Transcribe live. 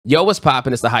Yo, what's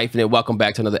poppin'? It's the Hyphenate. Welcome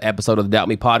back to another episode of the Doubt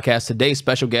Me podcast. Today's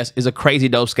special guest is a crazy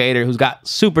dope skater who's got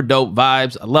super dope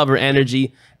vibes. I love her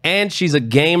energy, and she's a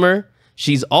gamer.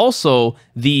 She's also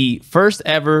the first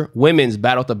ever women's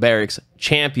Battle at the Berrics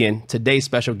champion. Today's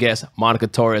special guest, Monica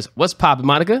Torres. What's poppin',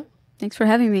 Monica? Thanks for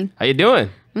having me. How you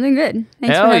doing? I'm doing good.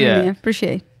 Thanks for having me. I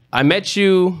appreciate it. I met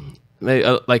you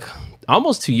like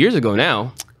almost 2 years ago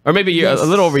now, or maybe a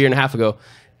little over a year and a half ago,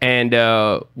 and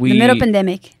the middle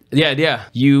pandemic. Yeah.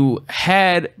 You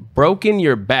had broken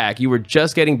your back. You were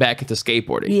just getting back into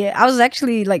skateboarding. Yeah, I was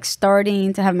actually like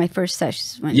starting to have my first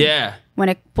sessions when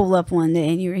I pulled up one day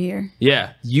and you were here.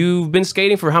 Yeah. You've been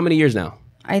skating for how many years now?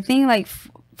 I think like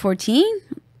 14,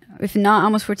 if not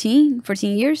almost 14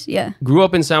 years. Yeah. Grew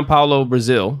up in San Paolo,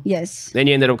 Brazil. Yes. Then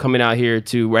you ended up coming out here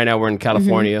to, right now we're in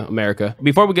California, America.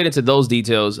 Before we get into those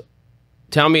details,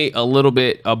 tell me a little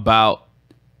bit about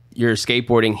your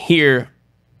skateboarding here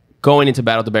going into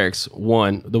Battle at the Berrics,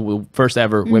 the first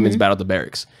ever women's Battle at the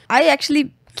Berrics. I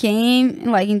actually came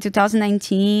like in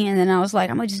 2019, and then I was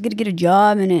like, I'm just gonna get a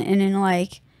job and then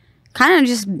like kind of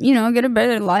just, you know, get a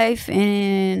better life.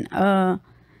 And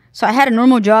so I had a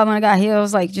normal job when I got here. I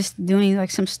was like just doing like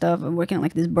some stuff, working at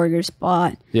like this burger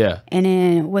spot. Yeah. And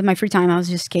then with my free time, I was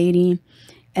just skating.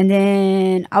 And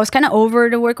then I was kind of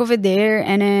over the work over there.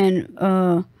 And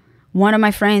then one of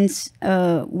my friends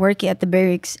work at the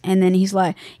Berrics, and then he's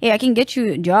like, hey, I can get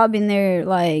you a job in there,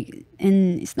 like,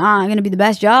 and it's not gonna be the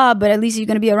best job, but at least you're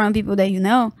gonna be around people that you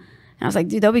know. And I was like,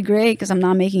 dude, that'll be great, because I'm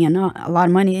not making a lot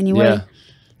of money anyway. Yeah.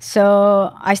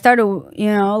 So I started, you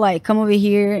know, like come over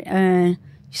here and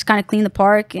just kind of clean the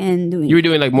park and doing. You were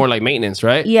doing like more like maintenance,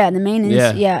 right? Yeah, the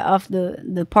maintenance, of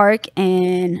the park,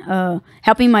 and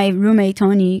helping my roommate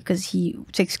Tony, because he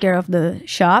takes care of the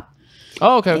shop.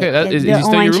 Oh, okay. Is he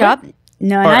still your shop?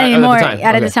 No, or not anymore.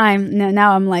 At the time. No,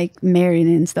 now I'm like married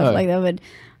and stuff like that.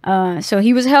 But so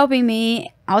he was helping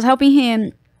me. I was helping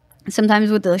him sometimes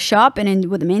with the shop and then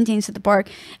with the maintenance at the park.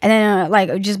 And then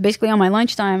like just basically on my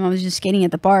lunchtime, I was just skating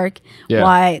at the park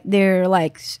while they're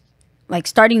like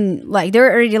starting, like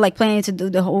they're already like planning to do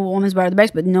the whole women's Battle at the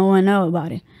Berrics, but no one know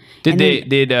about it. They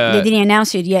didn't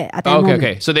announce it yet at that moment.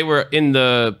 Okay. So they were in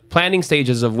the planning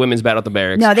stages of women's Battle at the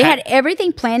Berrics. No, they had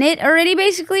everything planned already.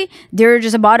 Basically, they're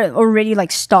just about it already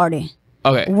like started.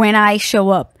 Okay. When I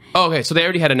show up. Oh, okay. So they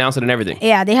already had announced it and everything.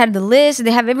 Yeah, they had the list. They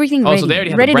have everything ready. So they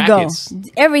already had ready the brackets. To go.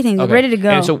 Everything ready to go.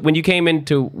 And so when you came in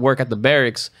to work at the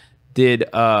Berrics, did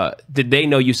they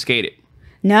know you skated?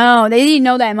 No, they didn't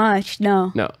know that much.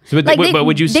 No. So, but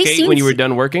would you skate when you were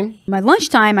done working? My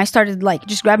lunchtime, I started like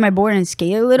just grab my board and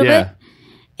skate a little bit.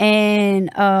 And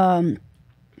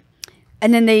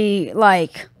then they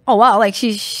like, oh wow, like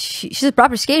she's a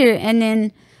proper skater. And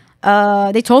then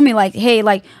they told me like, hey,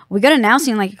 like we got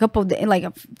announcing like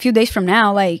a few days from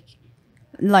now, like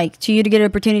to you to get an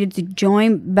opportunity to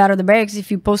join Battle of the Berrics.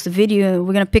 If you post a video,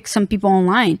 we're gonna pick some people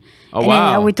online. Oh,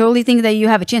 wow. And we totally think that you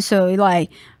have a chance. So like,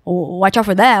 watch out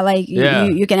for that. Like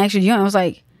you can actually join. I was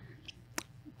like,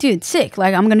 dude, sick.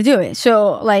 Like I'm gonna do it.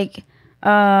 So like.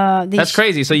 That's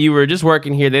crazy. So you were just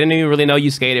working here. They didn't even really know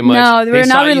you skated much. No, they were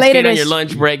not related. You skate on your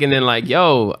lunch break, and then like,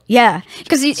 yo,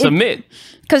 because submit.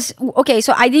 Because okay,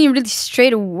 so I didn't really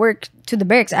straight work to the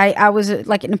Berrics. I was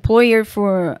like an employer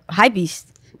for Hyphenate,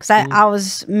 because I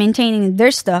was maintaining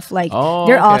their stuff, like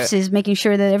their offices, making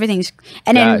sure that everything's.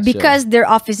 And then because their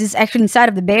office is actually inside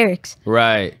of the Berrics,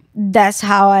 right? That's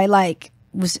how I like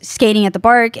was skating at the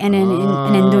park and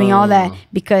then doing all that,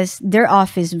 because their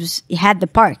office had the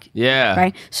park. Yeah.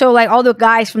 Right. So like all the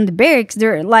guys from the Berrics,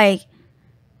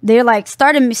 they're like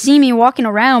started seeing me walking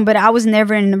around, but I was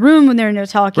never in the room when they're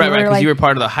talking. Right, because like, you were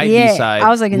part of the hype side. I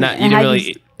was like, you didn't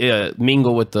really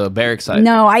mingle with the Berrics side.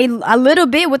 No, a little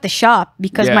bit with the shop,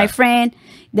 because my friend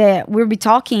that we'll be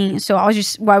talking. So I was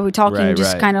just while we were talking,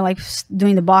 just kind of like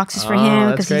doing the boxes for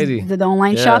him, because he's the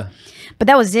online shop. But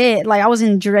that was it. Like I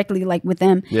wasn't directly like with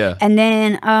them. Yeah. And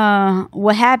then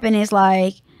what happened is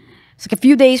like it's like a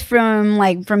few days from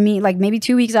me, like maybe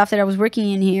 2 weeks after I was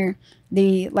working in here,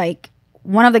 they like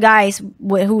one of the guys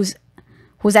who's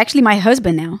actually my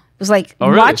husband now was like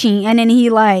watching, and then he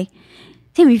like,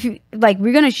 Tim, if you like,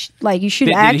 we're gonna like you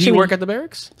should actually. Did he work at the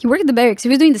Berrics? He worked at the Berrics. He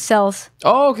was doing the cells.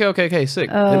 Oh, okay,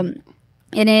 sick. And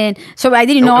then so I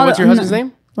didn't know. What's your husband's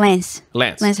name? Lance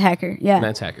Hacker. Yeah.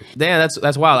 Lance Hacker. Damn,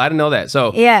 that's wild. I didn't know that.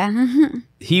 So yeah.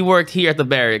 He worked here at the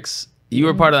Berrics. You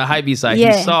were part of the Hypey side.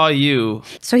 Yeah. He saw you.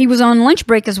 So he was on lunch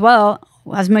break as well,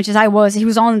 as much as I was. He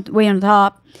was on way on the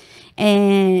top,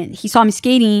 and he saw me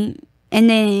skating, and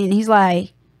then he's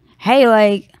like, "Hey,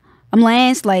 like, I'm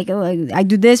Lance. Like I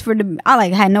do this for the. I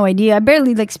like had no idea. I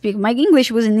barely like speak. My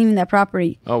English wasn't even that proper.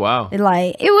 Oh wow. It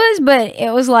was, but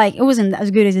it was like it wasn't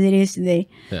as good as it is today.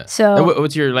 Yeah. So and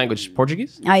what's your language?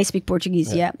 Portuguese? I speak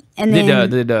Portuguese. Yeah. And then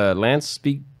did Lance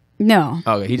speak? No.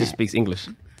 Oh, okay. He just speaks English.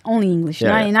 Only English.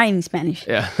 Not even Spanish.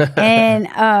 Yeah. And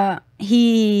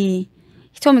he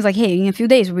told me, he's like, hey, in a few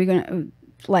days we're gonna.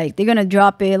 Like they're gonna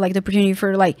drop it, like the opportunity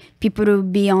for like people to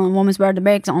be on Women's Battle At The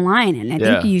Berrics online, and I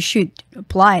think you should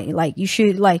apply. Like you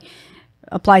should like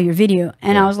apply your video.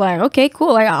 And I was like, okay,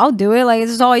 cool. Like I'll do it. Like this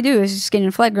is all I do is just get in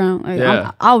the flat ground.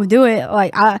 Like, I'll do it.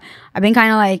 Like I've been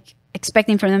kind of like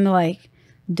expecting for them to like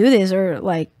do this or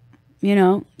like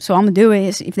so I'm gonna do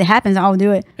it. If it happens, I'll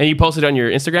do it. And you posted on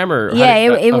your Instagram or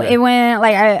it went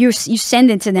like you send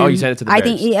it to them. Oh, you sent it to them. I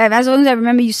think as long as I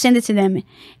remember, you send it to them,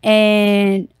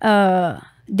 and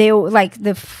they like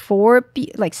the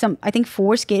I think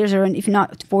 4 skaters, or if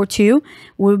not 4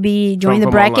 will be joining the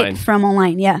bracket online. From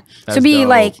online. Yeah, That's so be dope.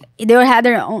 like they would have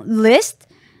their own list.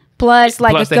 Plus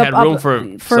they had room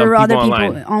for other people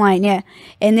people online, yeah.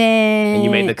 And then you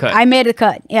made the cut. I made the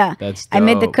cut, yeah. That's I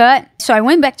made the dope. cut. So I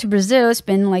went back to Brazil. It's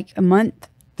been like a month.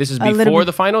 This is before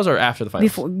the finals or after the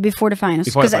finals? Before the finals.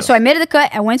 Before the finals. So I made the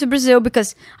cut. I went to Brazil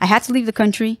because I had to leave the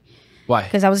country. Why?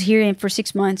 Because I was here for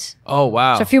 6 months. Oh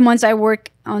wow. So a few months I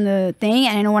worked on the thing,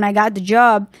 and when I got the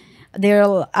job,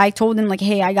 I told them like,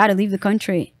 hey, I got to leave the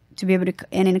country to be able to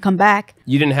and then come back.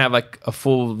 You didn't have like a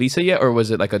full visa yet, or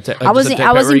was it like I was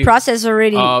in process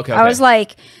already. Oh, okay. I was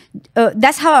like,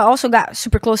 that's how I also got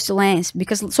super close to Lance,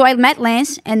 because so I met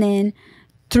Lance, and then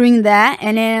through that,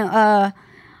 and then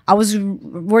I was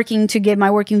working to get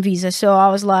my working visa. So I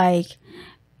was like,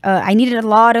 I needed a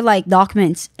lot of like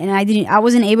documents, and I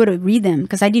wasn't able to read them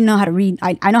because I didn't know how to read.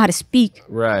 I know how to speak.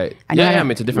 Right. I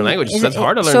mean, it's a different language. So that's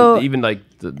hard to learn. So, even like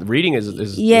the reading is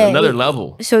another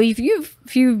level. So if you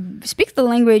speak the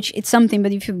language, it's something,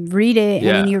 but if you read it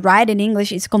and then you write it in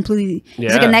English, it's completely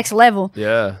it's like a next level.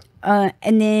 Yeah.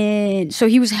 And then so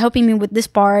he was helping me with this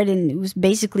part, and it was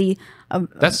basically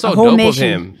that's so a whole dope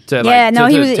mission. of him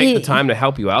to take the time to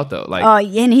help you out though. Like,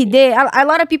 and he did. A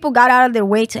lot of people got out of their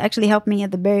way to actually help me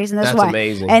at the Berrics, and that's why.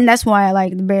 Amazing. And that's why I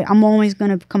like the Berrics. I'm always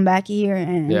gonna come back here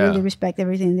and really respect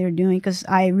everything they're doing, because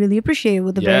I really appreciate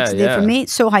what the Berrics did for me.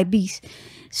 It's so high beast.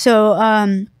 So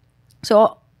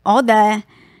so all that,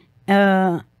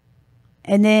 and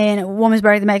then Women's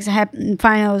Battle At The Berrics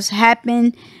finals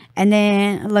happened. And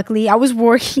then, luckily, I was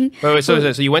working. Wait, so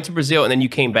you went to Brazil and then you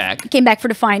came back? Came back for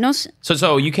the finals.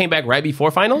 So you came back right before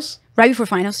finals? Right before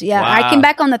finals, yeah. Wow. I came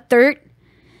back on the 3rd,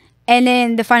 and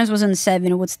then the finals was on the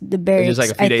 7th. What's the Berrics? Just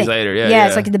like a few days later, Yeah,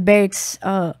 it's like the Berrics'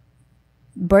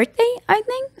 birthday, I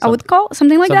think. I would call it,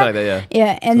 something like that.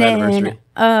 Yeah, and then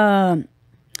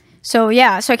so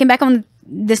I came back on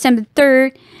December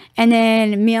 3rd, and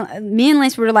then me and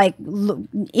Lance were like,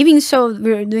 even so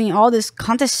we were doing all this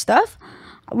contest stuff,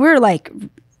 we're like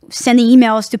sending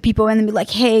emails to people and be like,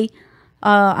 hey,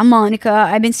 I'm Monica,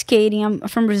 I've been skating, I'm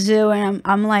from Brazil, and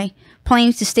I'm like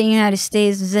planning to stay in the United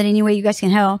States. Is there any way you guys can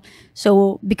help?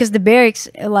 So because the Berrics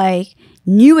like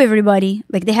knew everybody,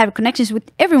 like they have connections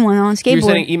with everyone on skateboard. You're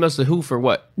sending emails to who for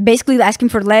what? Basically asking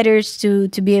for letters to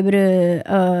be able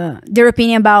to their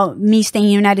opinion about me staying in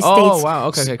the United States. Oh wow,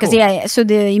 okay, cool. Because so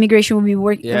the immigration will be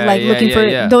looking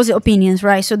for those opinions,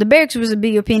 right? So the Berrics was a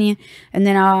big opinion, and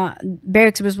then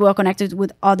Berrics was well connected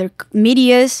with other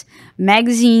medias,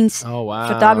 magazines,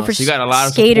 photographers, so you got a lot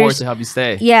of skaters support to help you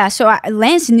stay. Yeah, so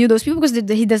Lance knew those people because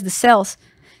he does the sales.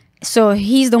 So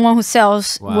he's the one who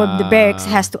sells what the Berrics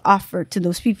has to offer to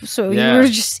those people. So we were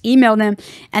just email them,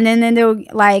 and then they were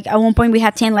like, at one point we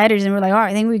had 10 letters, and we're like, all right,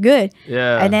 I think we're good.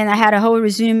 Yeah. And then I had a whole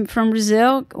resume from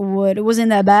Brazil. It wasn't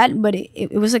that bad, but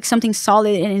it was like something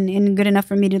solid and good enough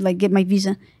for me to like get my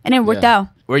visa, and it worked out.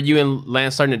 Were you and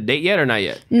Lance starting to date yet or not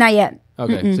yet? Not yet.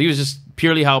 Okay, so he was just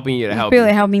purely helping you to help.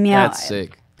 Purely helping me out. That's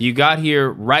sick. You got here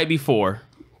right before.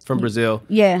 From Brazil.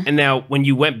 Yeah. And now when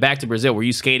you went back to Brazil, were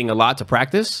you skating a lot to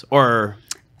practice, or?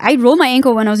 I rolled my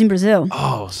ankle when I was in Brazil.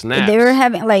 Oh, snap. They were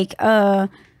having like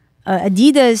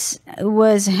Adidas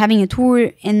was having a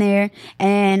tour in there,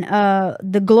 and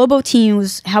the global team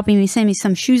was helping me send me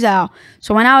some shoes out.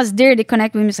 So when I was there, they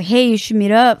connected with me and said, hey, you should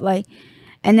meet up. Like,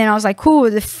 and then I was like, cool.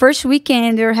 The first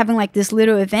weekend they were having like this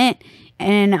little event,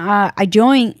 and I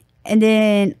joined, and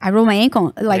then I rolled my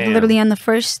ankle like literally on the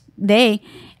first day.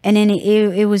 And then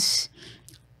it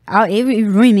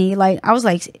ruined me. Like I was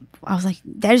like,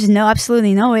 there's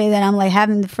absolutely no way that I'm like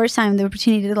having the first time the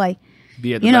opportunity to like,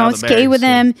 skate with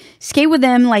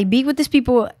them, like be with these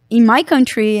people in my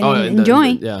country and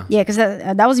enjoying. Because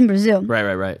that was in Brazil.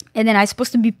 Right. And then I was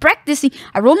supposed to be practicing.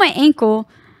 I rolled my ankle,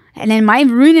 and then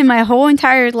ruining my whole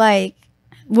entire like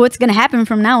what's gonna happen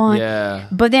from now on. Yeah.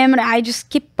 But then I just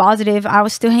keep positive. I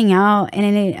was still hanging out, and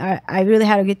then I really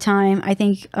had a good time. I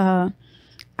think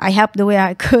I helped the way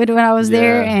I could when I was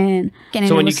there. And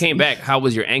so when you came back, how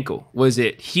was your ankle? Was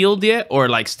it healed yet, or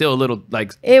like still a little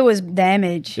like? It was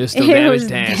damaged. It was still damaged.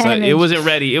 Damn. So it wasn't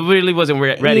ready. It really wasn't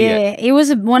ready yet. Yeah, it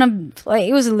was one of like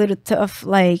it was a little tough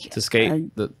like to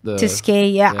skate. To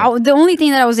skate, yeah. The only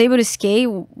thing that I was able to skate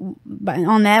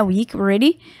on that week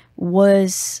already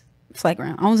was flat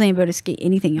ground. I wasn't able to skate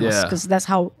anything else because that's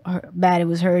how bad it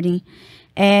was hurting.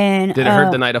 And did it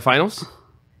hurt the night of finals?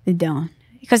 It don't.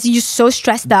 Because you're just so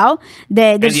stressed out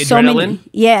that there's so many.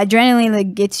 Yeah, adrenaline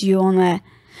like gets you on that.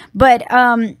 But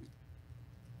I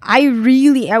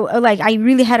really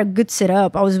had a good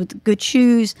setup. I was with good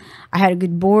shoes. I had a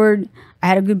good board. I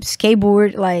had a good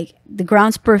skateboard. Like the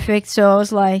ground's perfect. So I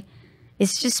was like,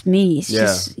 it's just me. It's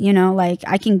just, you know, like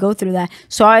I can go through that.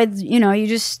 So you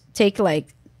just take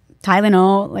like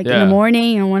Tylenol like in the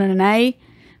morning and one in the night,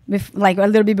 like a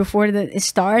little bit before it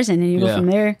starts, and then you go from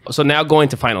there. So now going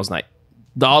to finals night.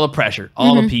 All the pressure,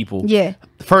 all the people. Yeah.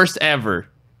 First ever.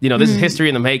 You know, this is history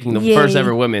in the making, the first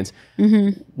ever women's.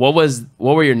 What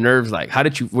were your nerves like?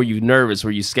 Were you nervous?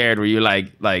 Were you scared? Were you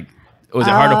like was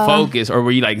it hard to focus, or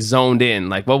were you like zoned in?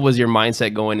 Like what was your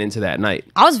mindset going into that night?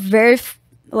 I was very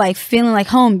like feeling like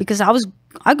home because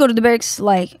I go to the Berrics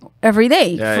like every day.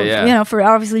 You know, for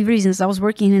obviously reasons. I was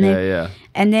working in it.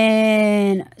 And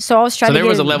then so I was trying to there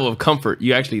was a level of comfort.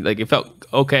 You actually like it felt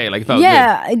okay, like it felt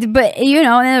good. But you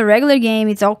know, in a regular game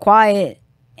it's all quiet.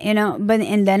 You know, but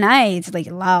in the night it's like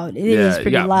loud. It is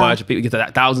pretty loud. A bunch of people, you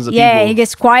get thousands of people. Yeah, it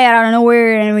gets quiet out of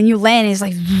nowhere, and when you land, it's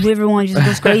like everyone just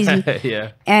goes crazy.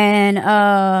 And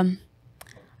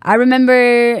I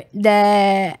remember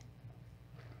that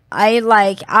in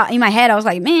my head I was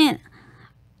like, man,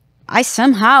 I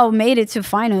somehow made it to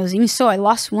finals. Even so, I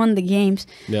won the games.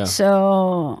 Yeah.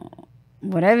 So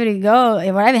whatever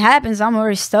happens, I'm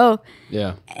already stoked.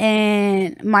 Yeah.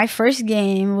 And my first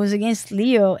game was against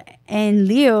Leo, and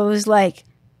Leo was like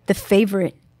the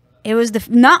favorite. It was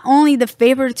not only the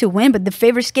favorite to win, but the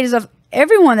favorite skaters of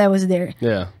everyone that was there.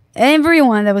 Yeah.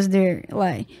 Everyone that was there,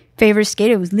 like favorite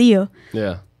skater was Leo.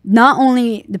 Yeah. Not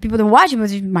only the people that watch it,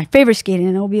 but my favorite skater,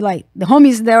 and it'll be like the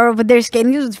homies that are over there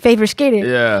skating. This was the favorite skater.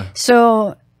 Yeah.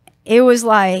 So it was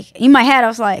like in my head, I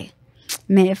was like,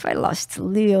 man, if I lost to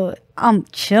Leo, I'm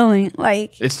chilling.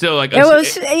 Like it's still like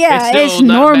it's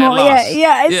normal.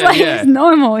 It's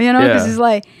normal, you know, because it's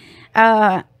like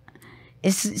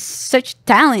it's such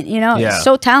talent, you know, it's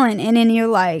so talent, and then you're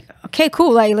like, okay,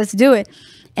 cool, like let's do it.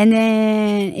 And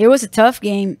then it was a tough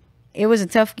game. I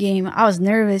was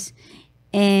nervous.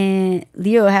 And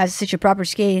Leo has such a proper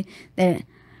skate that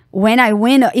when I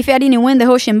win, if I didn't win the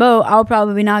Hoshinbo, I was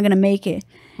probably not gonna make it.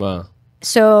 Wow.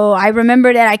 So I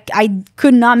remember that I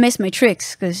could not miss my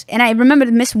tricks, and I remember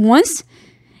to miss once,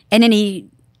 and then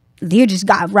Leo just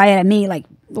got right at me like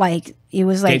it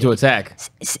was like came to attack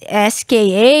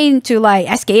SKA to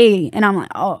like SKA, and I'm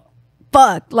like, oh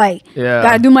fuck, like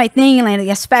gotta do my thing like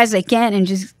as fast as I can and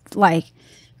just like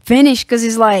finish, because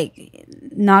it's like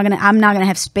I'm not gonna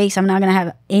have space. I'm not gonna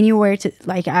have anywhere to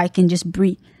like I can just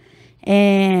breathe.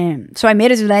 And so I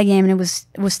made it to that game, and it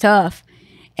was tough.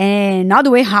 And not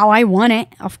the way how I won it.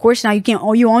 Of course, now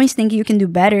you always think you can do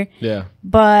better. Yeah.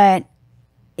 But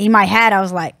in my head, I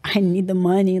was like, I need the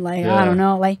money. Like I don't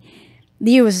know. Like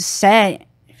Leo was set,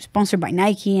 sponsored by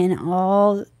Nike, and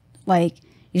all like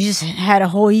you just had a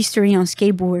whole history on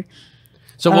skateboard.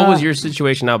 So what was your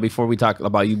situation now before we talk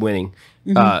about you winning?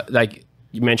 Like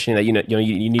you mentioned that you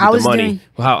needed the money.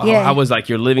 How was like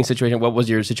your living situation? What was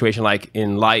your situation like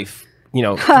in life? You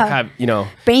know,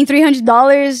 paying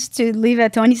 $300 to live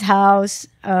at Tony's house.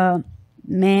 Man,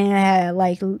 I had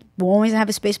will always have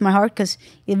a space in my heart because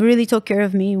it really took care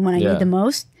of me when I needed the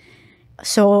most.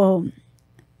 So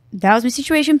that was my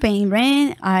situation. Paying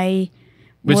rent.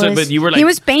 But you were like, he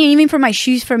was paying even for my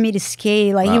shoes for me to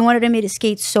skate. Like he wanted me to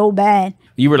skate so bad.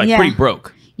 You were like pretty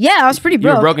broke. Yeah, I was pretty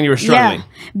broke. You were broke and you were struggling.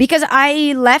 Yeah, because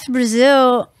I left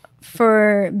Brazil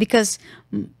because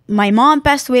my mom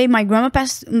passed away. My grandma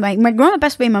passed away.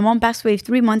 My mom passed away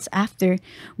 3 months after.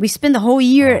 We spent the whole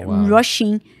year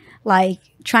rushing, like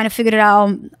trying to figure it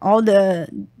out, all the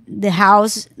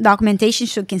house documentation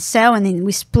so it can sell, and then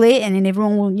we split, and then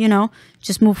everyone will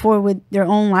just move forward with their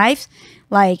own lives.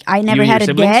 Like I never had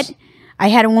a dad. I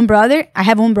had one brother. I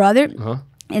have one brother,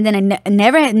 and then I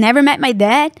never met my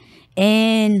dad.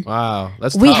 And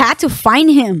we had to find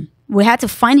him. We had to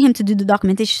find him to do the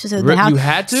documentation. So you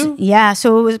had to? Yeah.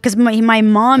 So it was because my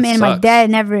mom and my dad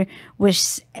never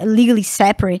was legally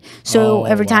separate. So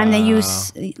every time they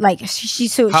use she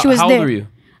was there. How old were you?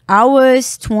 I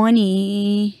was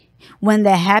 20. when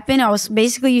that happened. I was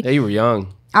basically... Yeah, you were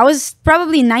young. I was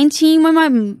probably 19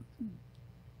 when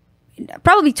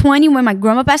probably 20 when my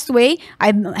grandma passed away.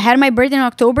 I had my birthday in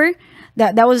October.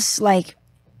 That was like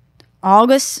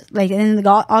August, like in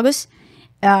August.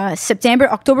 September,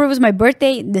 October was my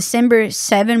birthday. December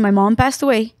 7, my mom passed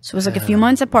away. So it was like a few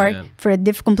months apart for a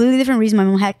completely different reason. My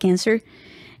mom had cancer.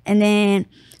 And then,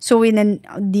 so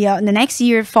the next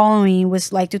year following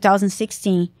was like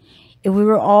 2016. We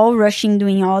were all rushing,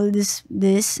 doing all of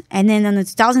this. And then in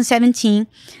 2017,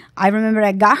 I remember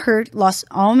I got hurt, lost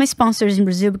all my sponsors in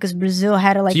Brazil because Brazil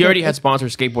had a like... So you already had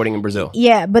sponsors skateboarding in Brazil?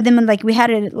 Yeah, but then like we had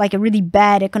a really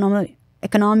bad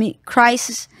economic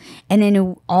crisis, and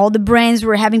then all the brands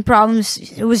were having problems.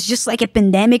 It was just like a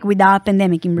pandemic without a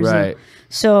pandemic in Brazil. Right.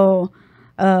 So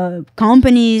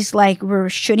companies like were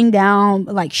shutting down,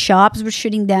 like shops were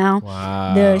shutting down.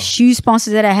 Wow. The shoe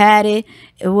sponsors that I had, it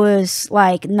was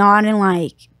like not in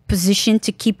like position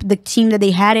to keep the team that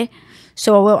they had it.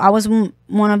 So I was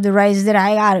one of the riders that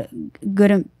I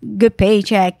got a good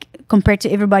paycheck compared to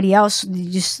everybody else. You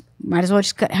just might as well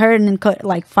just cut her and then cut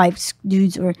like 5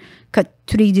 dudes or cut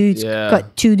 3 dudes,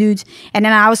 cut 2 dudes. And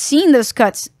then I was seeing those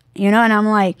cuts, you know, and I'm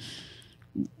like,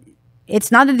 it's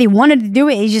not that they wanted to do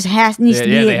it. It just needs to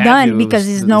be done because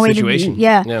there's no way to do it.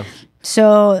 Yeah.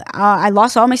 So I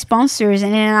lost all my sponsors.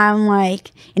 And then I'm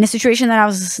like in a situation that I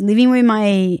was living with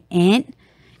my aunt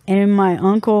and my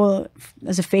uncle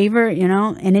as a favor, you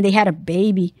know, and then they had a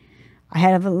baby. I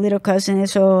had a little cousin,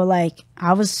 so like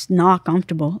I was not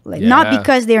comfortable. Like not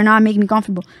because they're not making me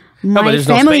comfortable. My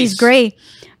family is great,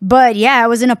 but yeah, I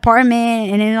was in an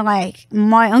apartment, and then like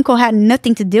my uncle had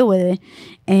nothing to deal with it,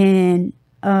 and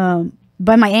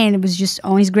but my aunt, it was just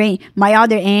always great. My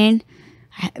other aunt,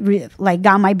 like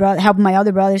got my brother, helped my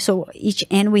other brother. So each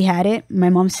aunt we had it. My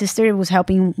mom's sister was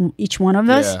helping each one of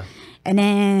us, and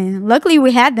then luckily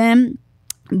we had them,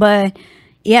 but.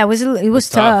 Yeah, it was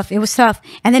tough. It was tough.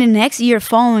 And then the next year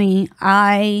following,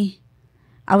 I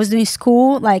was doing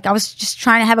school. Like I was just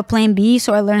trying to have a plan B,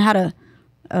 so I learned how to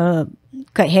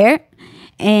cut hair.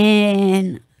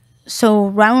 And so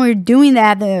right when we were doing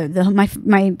that,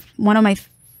 one of my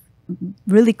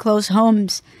really close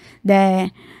homes that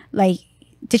like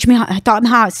taught me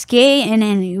how to skate, and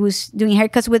then he was doing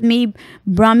haircuts with me,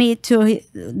 brought me to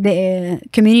the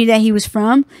community that he was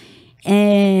from,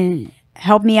 and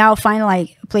helped me out find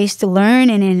like a place to learn,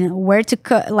 and then where to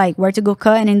go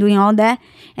cut, and then doing all that.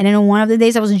 And then one of the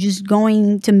days I was just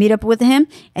going to meet up with him,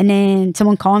 and then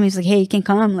someone called me. He's like, hey, you can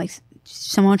come. Like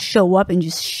someone show up and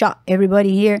just shot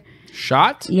everybody here.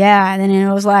 Shot? Yeah. And then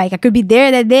it was like I could be there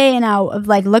that day, and I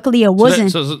like luckily I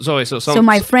wasn't. So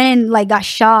my friend like got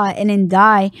shot and then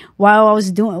died while I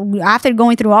was after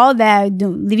going through all that,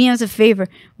 leaving us a favor.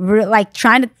 We were like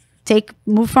trying to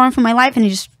move on from my life and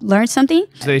just learn something.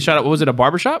 So they shot up, what was it, a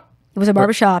barbershop? It was a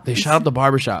barbershop. They shot up the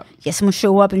barbershop. Yeah, someone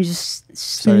show up and just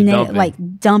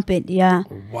dump it. Yeah.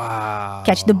 Wow.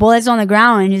 Catch the bullets on the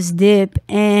ground and just dip.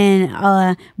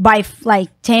 And by like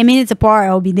 10 minutes apart,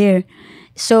 I'll be there.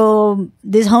 So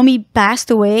this homie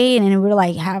passed away, and then we were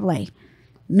like,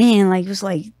 man, like it was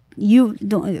like we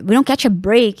don't catch a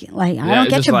break. Like I don't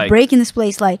catch a break in this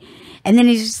place. Like, and then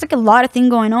it's just like a lot of things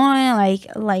going on.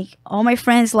 Like all my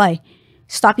friends like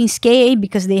stopping skate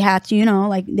because they had to, you know,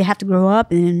 like they have to grow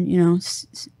up and, you know,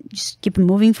 just keep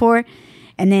moving forward.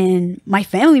 And then my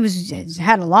family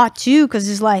had a lot too, because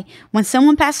it's like when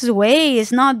someone passes away,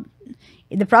 it's not,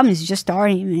 the problem is just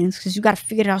starting, man. It's because you got to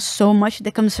figure out so much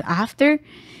that comes after.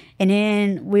 And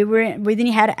then we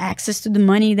didn't have access to the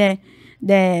money that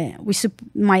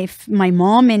my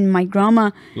mom and my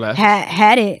grandma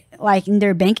had it like in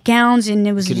their bank accounts, and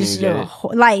it was just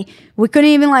like we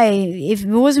couldn't even, like, if it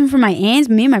wasn't for my aunts,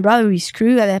 me and my brother, we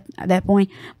screwed at that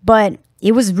point. But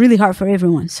it was really hard for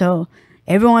everyone, so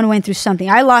everyone went through something.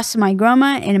 I lost my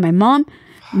grandma and my mom,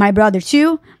 my brother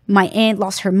too. My aunt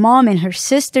lost her mom and her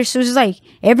sister, so it was like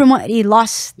everyone, he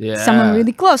lost someone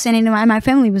really close. And then my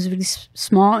family was really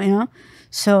small, you know.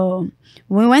 So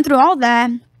we went through all that.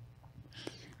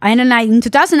 And then in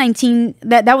 2019,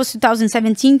 that was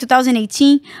 2017,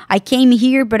 2018, I came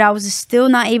here, but I was still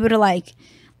not able to like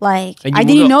I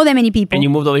didn't know that many people. And you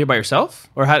moved over here by yourself?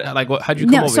 Or how'd you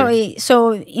come over here?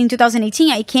 So in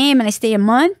 2018, I came and I stayed a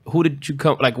month. Who did you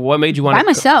come, like what made you want to? By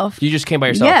myself. You just came by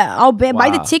yourself? Yeah, I'll buy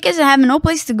the tickets and have no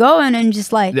place to go, and then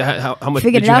just like how much,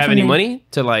 did you have any money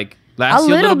to like last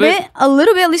you a little bit? A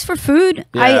little bit, at least for food.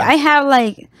 Yeah. I have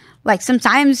like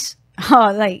sometimes,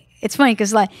 like it's funny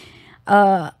because like,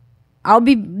 I'll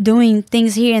be doing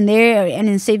things here and there and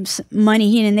then save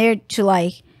money here and there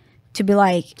to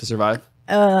survive.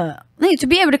 like, to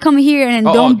be able to come here and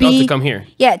to come here.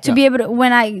 Yeah, to be able to,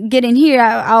 when I get in here,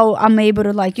 I'm able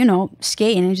to, like, you know,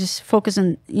 skate and just focus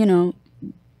on, you know,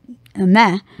 on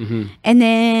that. And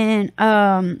then,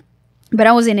 but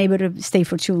I wasn't able to stay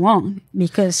for too long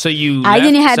because I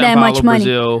didn't have that much money.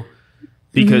 Brazil,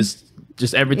 because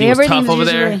just everything was tough over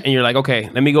there, and you're like, okay,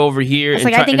 let me go over here and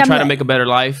try to make a better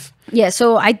life. Yeah,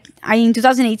 so I in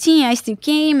 2018 I still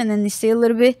came, and then stayed a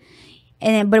little bit,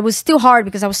 but it was still hard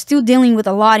because I was still dealing with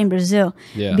a lot in Brazil.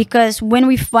 Yeah. Because when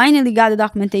we finally got the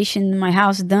documentation in my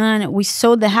house done, we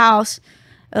sold the house,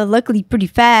 luckily pretty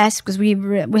fast because we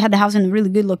had the house in a really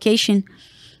good location.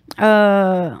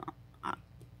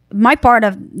 My part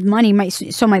of money, my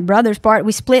brother's part,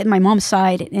 we split my mom's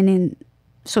side, and then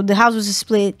so the house was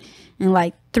split in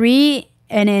like 3,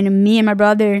 and then me and my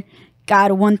brother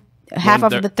got half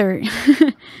of the third. So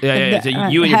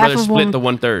you and your brother split the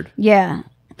 1/3. Yeah.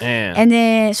 Man. And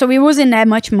then so it wasn't that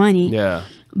much money. Yeah.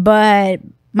 But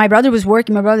my brother was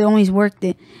working. My brother always worked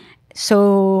it,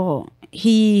 so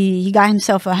he got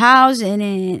himself a house, and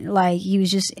then like he was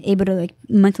just able to like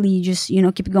monthly just, you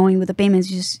know, keep going with the payments,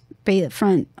 just pay the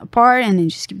front part and then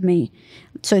just keep me,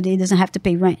 so he doesn't have to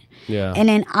pay rent. Yeah. And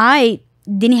then I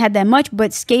didn't have that much,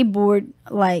 but skateboard,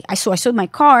 like I sold my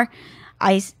car.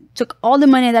 I took all the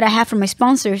money that I had from my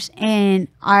sponsors, and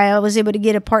I was able to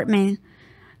get apartment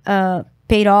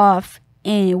paid off,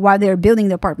 and while they were building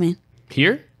the apartment.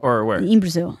 Here or where? In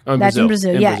Brazil. Oh, That's in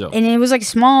Brazil. Yeah. Brazil. And it was like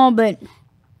small, but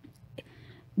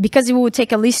because it would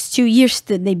take at least 2 years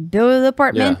to they build the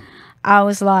apartment, I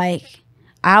was like,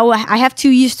 I have 2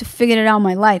 years to figure it out in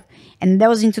my life. And that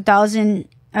was in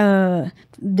the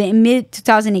mid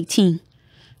 2018.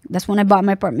 That's when I bought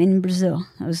my apartment in Brazil.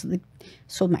 I was like,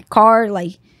 sold my car,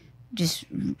 like just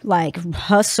like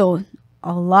hustled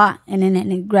a lot, and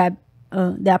then grabbed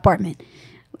the apartment.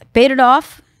 I paid it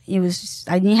off. It was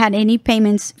I didn't have any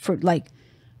payments for like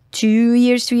 2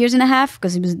 years and a half,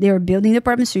 because they were building the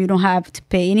apartment, so you don't have to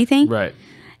pay anything. Right.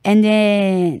 And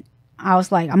then I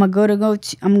was like, I'm gonna go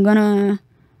to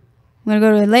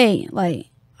LA. Like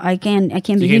I can't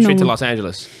so be you came straight to Los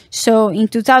Angeles. So in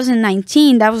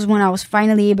 2019, that was when I was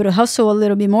finally able to hustle a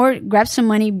little bit more, grab some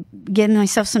money, get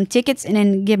myself some tickets, and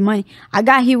then get money. I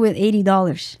got here with $80.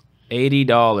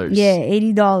 $80. Yeah,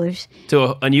 $80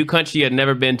 to a new country you had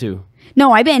never been to.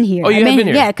 No, I've been here. Oh, you have been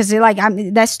here? Yeah, because like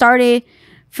that started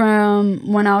from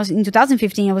when I was in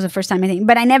 2015. It was the first time I think,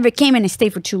 but I never came and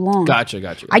stayed for too long.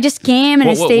 Gotcha. I just came and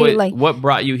I stayed like. What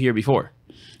brought you here before?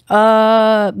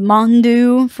 Mountain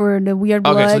Dew for the Weird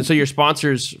Blood. Okay, so your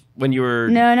sponsors when you were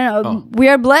no.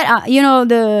 Weird Blood. You know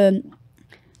the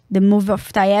movie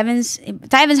of Ty Evans.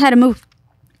 Ty Evans had a movie,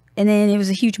 and then it was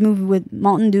a huge movie with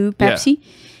Mountain Dew, Pepsi. Yeah.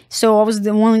 So I was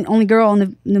the only girl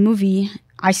in the movie.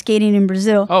 I skated in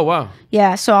Brazil. Oh wow!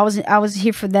 Yeah, so I was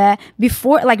here for that.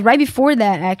 Before, like right before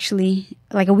that, actually,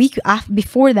 like a week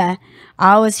before that,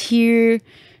 I was here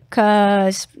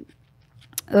because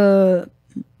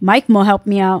Mike Mo helped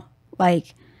me out.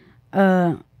 Like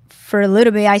for a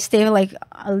little bit, I stayed like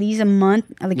at least a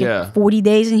month, like 40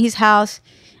 days in his house,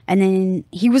 and then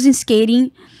he wasn't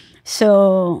skating,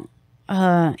 so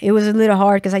it was a little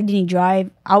hard because I didn't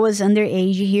drive. I was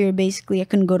underage here. Basically, I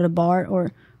couldn't go to the bar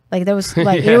or. Like that was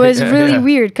like it was really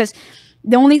weird because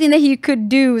the only thing that he could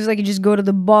do was like just go to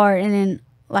the bar, and then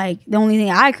like the only thing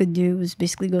I could do was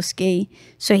basically go skate.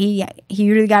 So he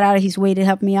really got out of his way to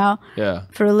help me out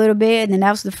for a little bit, and then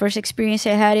that was the first experience I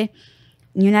had in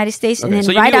the United States. Okay. And then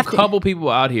so you knew a couple people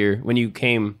out here when you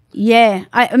came. Yeah,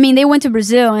 I mean they went to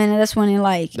Brazil, and that's when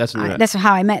that's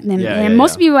how I met them. And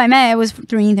most people I met was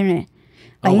through internet,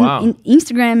 like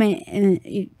Instagram, and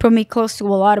it put me close to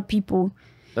a lot of people.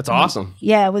 That's awesome.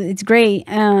 Yeah, well, it's great.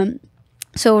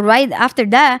 So right after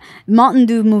that, Mountain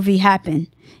Dew movie happened.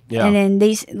 Yeah. And then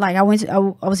they like I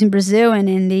was in Brazil, and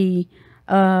then they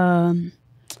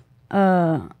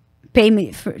paid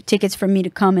me for tickets for me to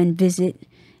come and visit,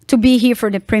 to be here for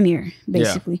the premiere,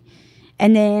 basically. Yeah.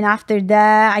 And then after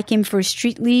that, I came for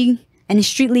Street League, and the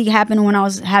Street League happened when I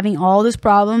was having all those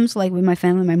problems, like with my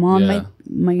family, my mom,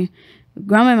 my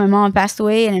grandma, and my mom passed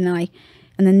away, and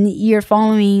then the year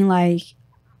following, like.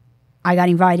 I got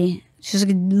invited. It's just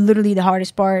like literally the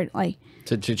hardest part, like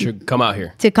to come out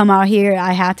here. To come out here,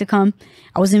 I had to come.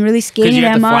 I wasn't really skating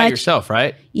that much. Because you had to fly yourself,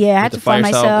 right? Yeah, I had to fly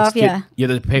myself. Yeah. You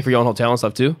had to pay for your own hotel and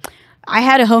stuff too. I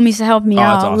had a homies to help me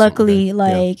out. Awesome. Luckily,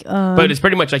 like. Yeah. But it's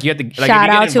pretty much like you have to. Like,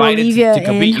 shout out to Olivia to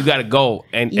compete. You got to go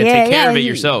and take care of it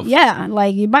yourself. Yeah,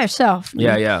 like you're by yourself.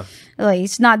 Yeah. Like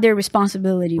it's not their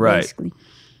responsibility, basically.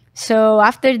 So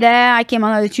after that, I came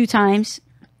another 2 times,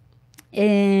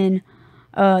 and.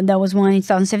 That was one in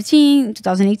 2017,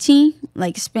 2018.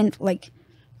 Like spent like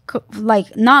a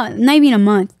like not even a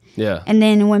month. Yeah. And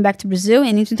then went back to Brazil.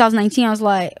 And in 2019, I was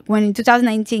like, when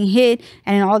 2019 hit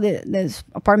and all this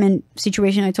apartment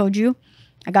situation I told you,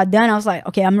 I got done. I was like,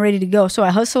 okay, I'm ready to go. So I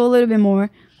hustled a little bit more,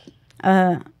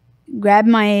 grabbed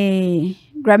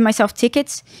myself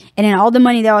tickets, and then all the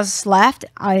money that was left,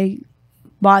 I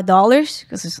bought dollars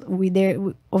because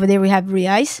over there we have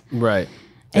reais. Right.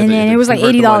 And then it was like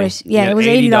 $80. Yeah, it was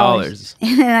 $80.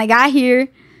 And then I got here.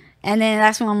 And then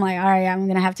that's when I'm like, all right, I'm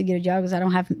going to have to get a job because I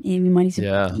don't have any money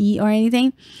to eat or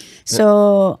anything.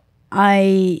 So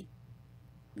my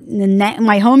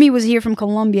homie was here from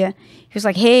Colombia. He was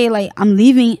like, hey, like I'm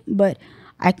leaving, but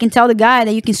I can tell the guy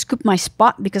that you can scoop my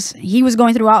spot because he was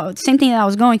going through the same thing that I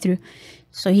was going through.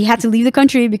 So he had to leave the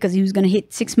country because he was going to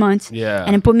hit 6 months. Yeah.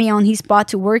 And then put me on his spot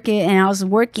to work it. And I was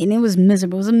working. It was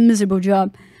miserable. It was a miserable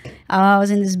job. I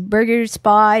was in this burger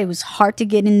spot. It was hard to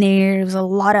get in there. It was a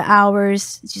lot of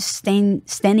hours just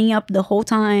standing up the whole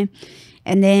time.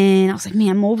 And then I was like, man,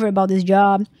 I'm over about this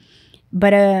job.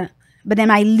 But then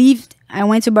I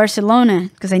went to Barcelona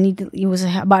because it was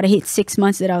about to hit 6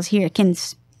 months that I was here. I can't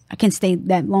stay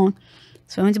that long.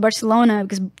 So I went to Barcelona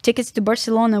because tickets to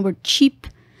Barcelona were cheap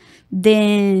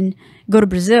than go to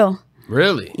Brazil.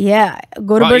 Really? Yeah.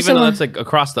 Go to Barcelona. Even though it's like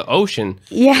across the ocean.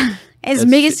 Yeah. It's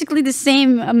basically the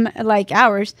same like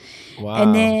hours. Wow.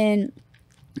 And then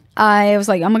I was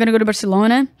like, I'm going to go to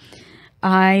Barcelona.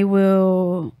 I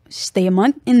will stay a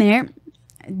month in there.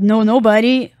 No,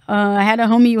 nobody. I had a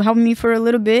homie who helped me for a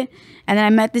little bit. And then I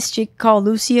met this chick called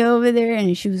Lucia over there.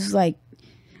 And she was like,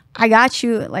 I got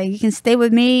you. Like, you can stay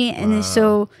with me. And then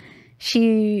so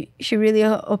she really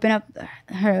opened up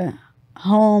her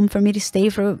home for me to stay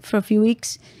for a few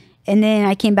weeks. And then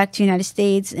I came back to the United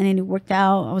States, and then it worked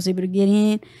out. I was able to get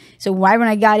in. So right when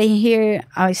I got in here,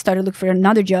 I started looking for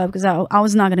another job because I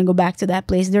was not going to go back to that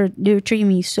place. They were treating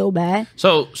me so bad.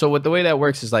 So what the way that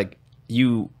works is like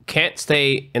you can't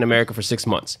stay in America for 6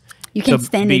 months. You can't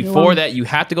stand before that. You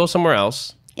have to go somewhere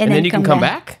else, and then you can come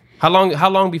back. How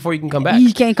long before you can come back?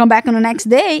 You can't come back on the next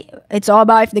day. It's all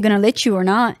about if they're going to let you or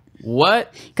not.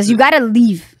 What? Because you got to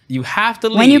leave. You have to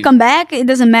leave. When you come back, it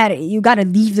doesn't matter. You got to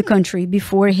leave the country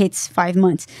before it hits 5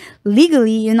 months.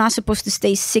 Legally, you're not supposed to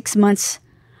stay 6 months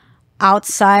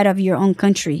outside of your own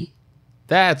country.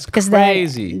 That's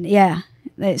crazy. Yeah.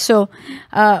 So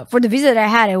for the visa that I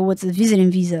had, it was a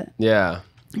visiting visa. Yeah.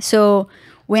 So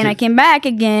when I came back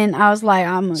again, I was like,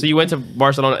 So you went to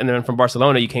Barcelona, and then from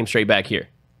Barcelona, you came straight back here?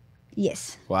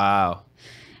 Yes. Wow.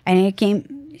 And I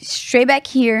came straight back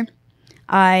here.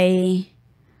 I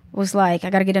was like, I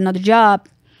got to get another job.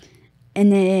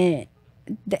 And then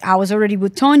I was already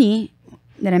with Tony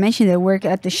that I mentioned that work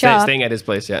at the shop. Staying at his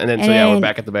place, yeah. And then, we're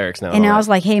back at the barracks now. And I was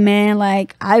like, hey, man,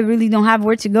 like, I really don't have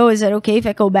where to go. Is that okay if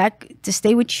I go back to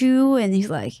stay with you? And he's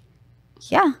like,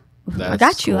 yeah, I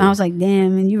got you. And I was like,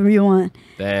 damn, and you really want.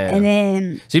 Damn. And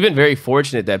then. So you've been very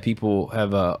fortunate that people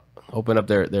have opened up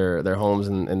their homes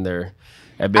and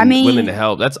have been willing to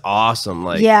help. That's awesome.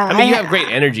 Like, yeah, I mean, you have great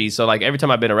energy. So like every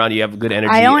time I've been around, you have good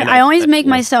energy. I always make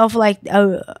myself like,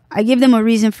 I give them a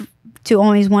reason to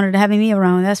always wanted to have me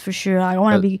around. That's for sure. I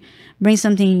want to bring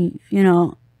something,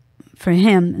 for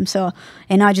him.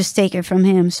 And not just take it from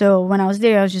him. So when I was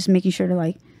there, I was just making sure to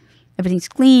like, everything's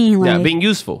clean. Like, being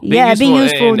useful. Being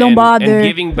useful. Don't bother. And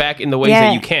giving back in the ways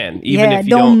that you can. Even if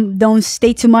you don't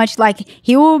stay too much. Like,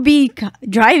 he will be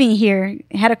driving here.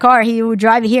 Had a car. He would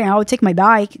drive here. And I would take my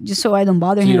bike just so I don't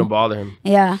bother him. You don't bother him.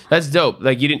 Yeah. That's dope.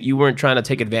 Like, you weren't trying to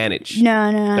take advantage.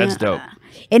 No. That's dope.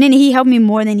 And then he helped me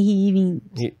more than he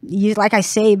like I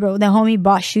say, bro, the homie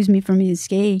bought shoes me for me to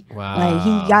skate. Wow. Like,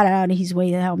 he got out of his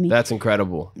way to help me. That's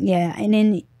incredible. Yeah. And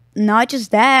then not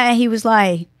just that, he was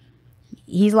like,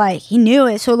 he knew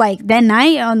it. So like that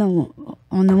night on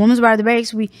the women's bar at the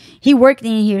barracks, he worked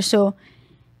in here. So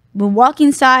we walk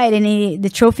inside and the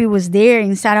trophy was there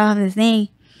inside of the thing.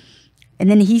 And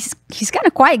then he's kind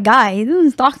of quiet guy. He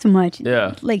doesn't talk too much.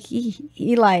 Yeah. Like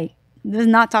he like does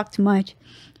not talk too much.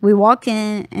 We walk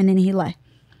in and then he like,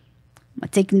 I'm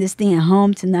taking this thing at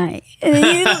home tonight. And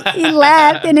then he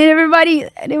laughed, and then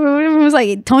everyone was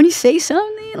like, Tony, say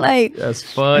something. Like, that's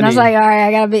funny. And I was like, all right,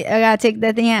 I gotta take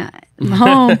that thing out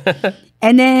home.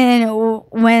 And then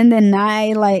when the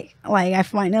night like I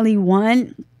finally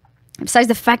won, besides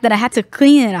the fact that I had to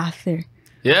clean it after.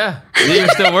 Yeah, you're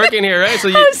still working here, right? So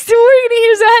I was still working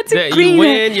here, so I had to clean it. You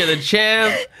win, you're the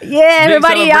champ. Yeah,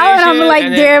 everybody out, and I'm like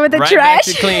there with the trash. Back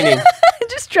to cleaning.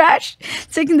 Just trash,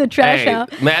 taking the trash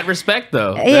out. Mad respect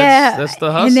though. Yeah, that's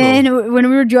the hustle. And then when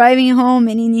we were driving home,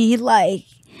 and he like,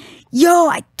 yo,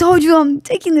 I told you I'm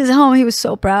taking this home. He was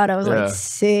so proud. I was like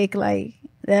sick, like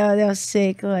that was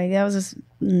sick. Like that was just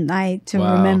night to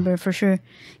remember for sure.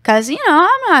 Cause I'm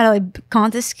not a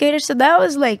contest skater, so that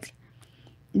was like.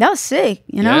 That was sick,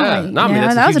 Yeah, no, I mean,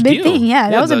 that was a big thing. Yeah,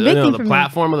 that was a big thing for the me.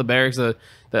 platform of the Berrics,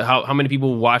 how many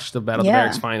people watched the Battle of the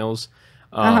Berrics finals,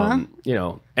 and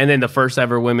then the first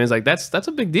ever women's, like that's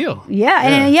a big deal.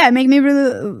 And it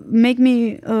make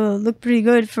me look pretty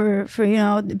good for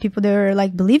the people that are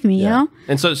like believe me,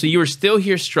 And so you were still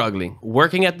here struggling,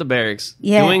 working at the Berrics,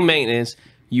 doing maintenance.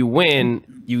 You win,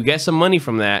 you get some money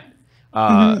from that.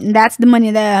 That's the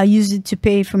money that I used it to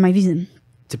pay for my visa.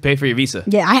 To pay for your visa.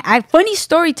 Yeah, I funny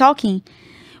story talking.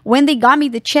 When they got me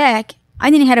the check,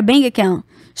 I didn't have a bank account,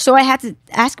 so I had to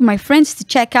ask my friends to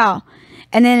check out.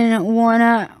 And then when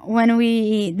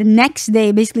the next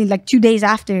day, basically like 2 days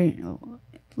after,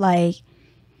 like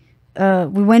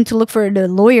we went to look for the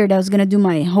lawyer that was gonna do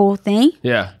my whole thing.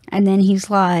 Yeah. And then he's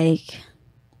like,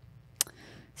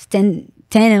 it's $10,000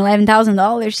 and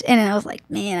 $11,000, and I was like,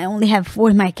 man, I only have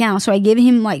 $4 in my account. So I gave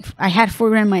him like, I had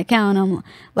 $4 in my account. I'm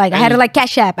like, I had to like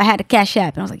cash app. I had a cash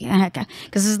app, and I was like,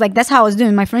 because it's like that's how I was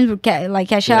doing. My friends would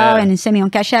cash out and send me on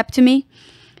cash app to me,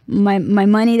 my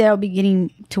money that I'll be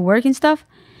getting to work and stuff.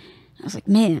 I was like,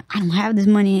 man, I don't have this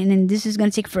money, and then this is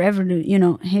gonna take forever to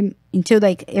him until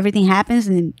like everything happens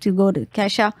and then to go to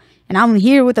cash out. And I'm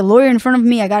here with a lawyer in front of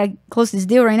me. I gotta close this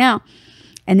deal right now.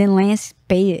 And then Lance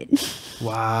paid it.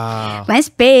 Wow. Lance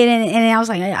paid, and I was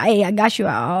like, hey, I got you.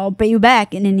 I'll pay you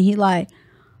back. And then he like,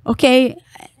 okay.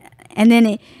 And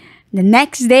then the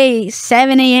next day,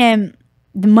 7 a.m.,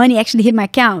 the money actually hit my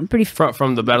account.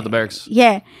 From the Battle of the Berrics.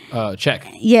 Yeah. Check.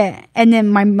 Yeah. And then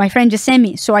my friend just sent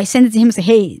me. So I sent it to him and said,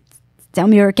 hey, tell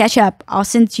me your cash app. I'll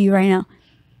send it to you right now.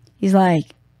 He's like,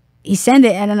 he sent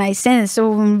it, and then I sent it. So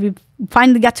when we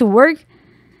finally got to work,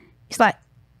 he's like,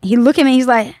 he looked at me, he's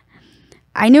like,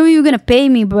 I knew you were going to pay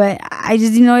me, but I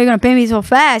just didn't know you were going to pay me so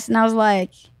fast. And I was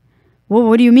like, well,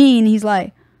 what do you mean? He's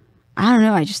like, I don't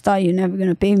know. I just thought you were never going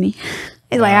to pay me.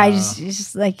 It's like, it's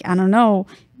just like, I don't know.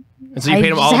 And so you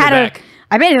paid him all of it back?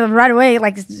 I paid it right away.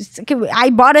 Like,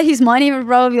 I bought his money for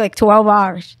probably like 12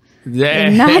 hours. Yeah.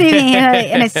 Not even.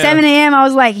 And at 7 a.m., I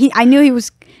was like, I knew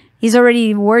he's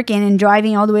already working and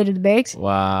driving all the way to the Berrics.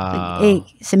 Wow. Like, hey,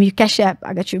 send me your cash app.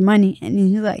 I got your money. And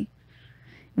he's like,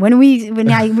 when we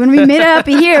met up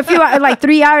in here a few like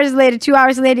 3 hours later, 2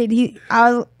 hours later,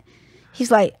 he's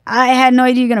like, I had no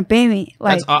idea you're gonna pay me.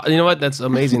 Like, you know what? That's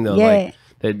amazing though. Yeah.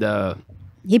 Like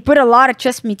he put a lot of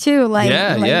trust in me too. Like,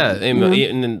 yeah.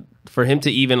 And then for him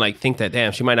to even like think that,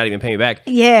 damn, she might not even pay me back.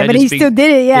 Yeah, but he still did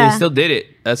it. Yeah, he still did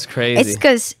it. That's crazy. It's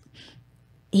because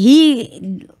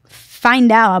he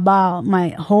find out about my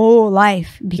whole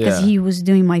life because he was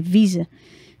doing my visa.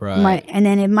 Right. And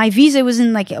then my visa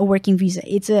wasn't like a working visa.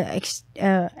 It's a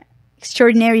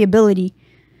extraordinary ability.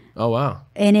 Oh, wow.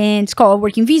 And then it's called a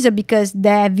working visa because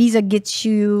that visa gets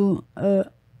you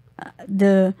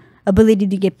the ability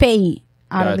to get paid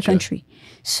out of the country.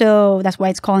 So that's why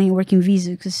it's calling a working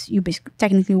visa, because you're basically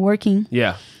technically working.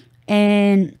 Yeah.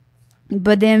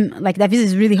 But then like that visa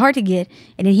is really hard to get.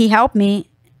 And then he helped me.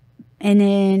 And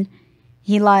then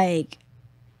he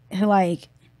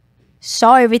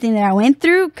saw everything that I went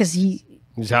through, because he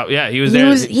was there.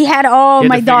 He had all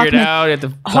my documents,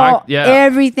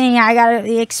 everything. I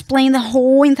gotta explain the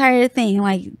whole entire thing,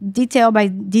 like detail by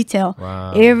detail,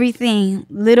 everything,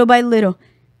 little by little.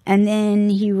 And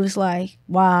then he was like,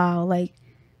 "Wow, like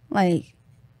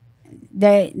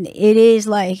that. It is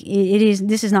like it is.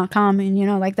 This is not common,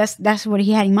 Like that's what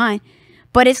he had in mind."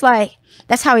 But it's like,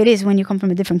 that's how it is when you come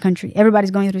from a different country.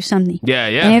 Everybody's going through something. Yeah.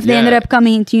 And if they ended up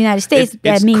coming to the United States,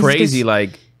 that means crazy.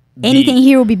 Like anything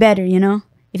here will be better,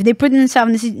 If they put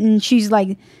themselves in and she's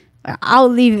like, I'll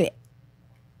leave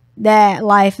that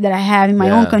life that I have in my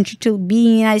own country to be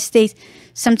in the United States.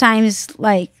 Sometimes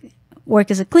like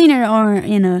work as a cleaner or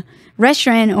in a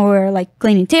restaurant or like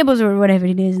cleaning tables or whatever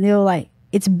it is. They'll like,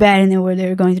 it's better than what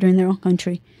they're going through in their own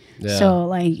country. Yeah. So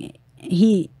like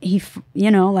he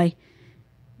like,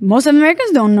 most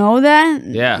Americans don't know that.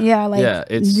 Yeah. Like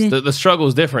it's the struggle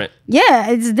is different.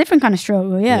 Yeah, it's a different kind of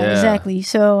struggle. Yeah. Exactly.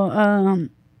 So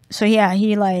he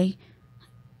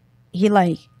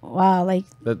wow, like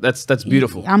that's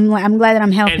beautiful. I'm glad that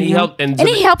I'm helping. And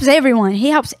he helps everyone. He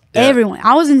helps everyone.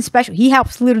 I was in special. He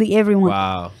helps literally everyone.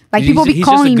 Wow. Like he's calling me. He's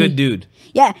just a good dude.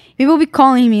 Yeah, people be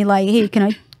calling me like, hey,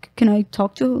 can I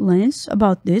talk to Lance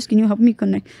about this? Can you help me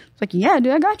connect? It's like, yeah,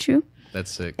 dude, I got you. That's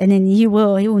sick. And then he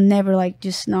will never like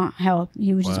just not help.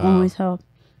 He will just always help.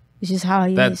 It's just how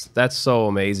he is. That's so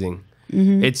amazing.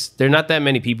 There are not that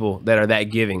many people that are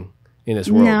that giving in this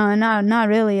world. No, not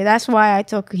really. That's why I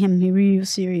took him real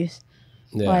serious.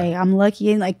 Yeah. Like I'm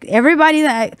lucky, and like everybody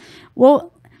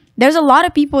there's a lot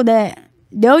of people that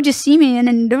they'll just see me and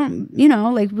then don't, you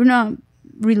know, like we're not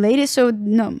related, so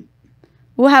no,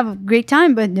 we'll have a great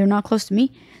time, but they're not close to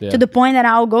me. To the point that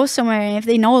I'll go somewhere and if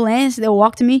they know Lance, they'll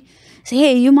walk to me, say,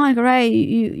 "Hey, you Monica, right?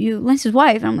 You Lance's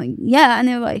wife?" I'm like, "Yeah," and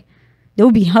they're like, they'll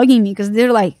be hugging me because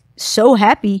they're like so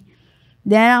happy.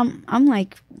 Then I'm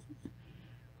like,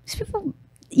 these people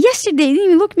yesterday didn't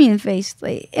even look me in the face,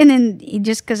 like, and then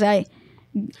just because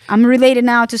I'm related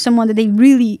now to someone that they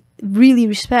really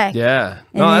respect. Yeah,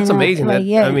 no, and that's amazing. like,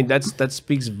 I mean, that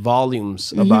speaks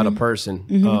volumes about a person.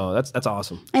 Oh, that's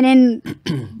awesome. And then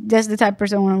that's the type of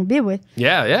person I want to be with.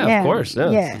 Yeah, of course. Yeah,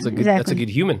 that's a good, exactly. that's a good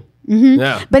human.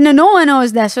 Yeah, but no one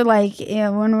knows that. So like,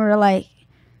 when we're like,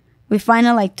 we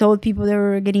finally like told people they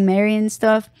were getting married and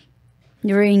stuff.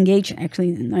 They were engaged,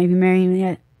 actually, not even married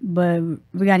yet, but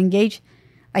we got engaged.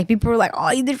 Like, people were like,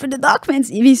 "Oh, you did for the documents."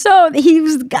 Even so, he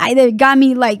was the guy that got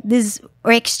me like this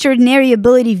extraordinary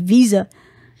ability visa.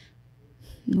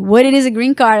 What it is, a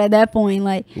green card at that point,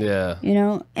 like, yeah, you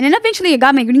know. And then eventually I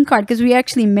got my green card because we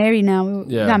actually married now.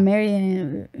 We Yeah. got married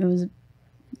and it was a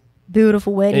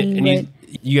beautiful wedding. and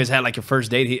you guys had like your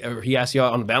first date. He asked you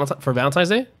out on for Valentine's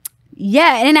Day.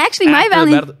 Yeah, and actually my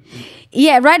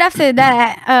yeah, right after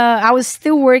that, I was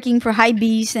still working for High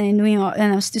Beast and doing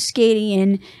and I was still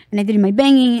skating and I did my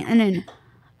banging and then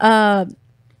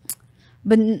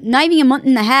but not even a month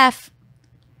and a half,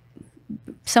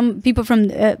 some people from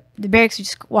the barracks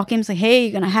just walk in and say, "Hey,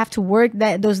 you're gonna have to work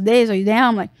those days. Are you down?"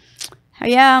 I'm like,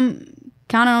 "Yeah, I'm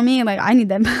counting on me. Like, I need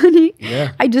that money."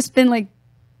 Yeah. I just spent like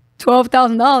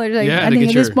 $12,000. Like, I think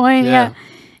at this point, yeah.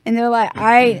 And they're like,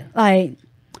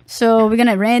 so we're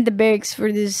gonna rent the barracks for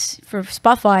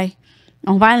Spotify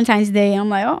on Valentine's Day. I'm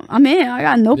like, "Oh, I'm in. I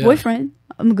got no boyfriend.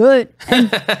 I'm good."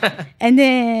 And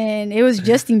then it was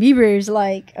Justin Bieber's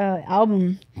like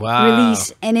album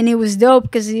release, and then it was dope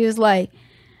because he was like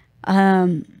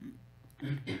I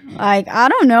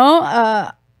don't know.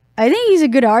 I think he's a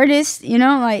good artist. You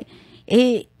know, like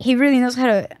he really knows how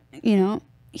to. You know,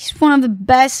 he's one of the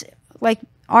best like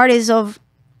artists of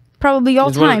probably all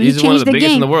time. He's one of the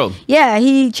biggest in the world. Yeah,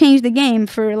 he changed the game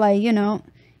for like, you know,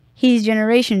 his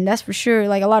generation. That's for sure.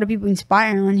 Like a lot of people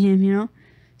inspire on him, you know.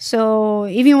 So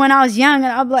even when I was young,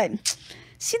 I'd be like,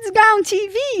 see this guy on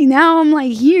TV. Now I'm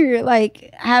like here, like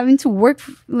having to work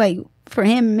for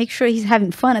him, make sure he's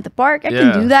having fun at the park. I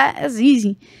can do that. That's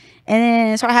easy. And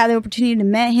then so I had the opportunity to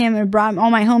meet him and brought all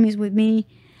my homies with me.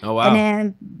 Oh wow! And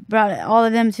then brought all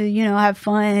of them to, you know, have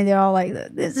fun. And they're all like,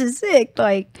 "This is sick!"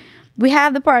 Like, we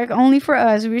have the park only for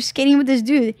us. We were skating with this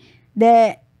dude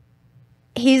that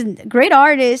he's a great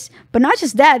artist, but not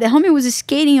just that. The homie was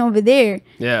skating over there.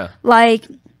 Yeah. Like,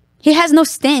 he has no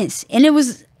stance, and it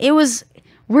was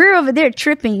we're over there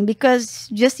tripping because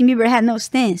Justin Bieber had no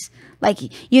stance. Like,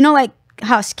 you know, like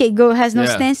how Skatego has no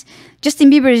stance.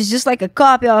 Justin Bieber is just like a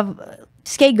copy of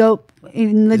Skatego.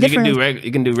 In the different,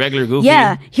 you can do regular goofy.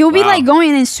 Yeah, he'll be like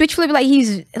going and switch flip like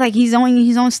he's on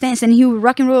his own stance, and he would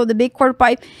rock and roll the big quarter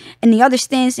pipe and the other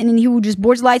stance, and then he would just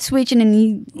board slide switch, and then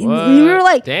and we were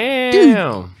like, "Damn!"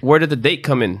 Dude. Where did the date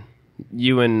come in?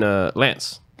 You and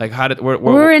Lance. Like, how did we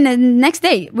were in the next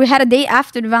day? We had a date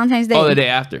after the Valentine's Day. Oh, the day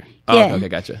after. Oh, yeah. okay,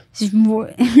 gotcha. And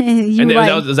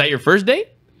was that your first date?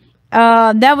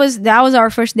 That was our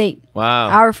first date. Wow.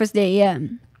 Our first date, yeah.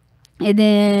 And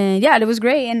then it was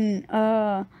great, and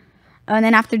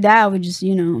then after that we just,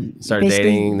 you know, started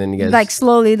dating. Then you guys like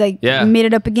slowly made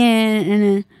it up again,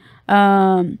 and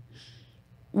then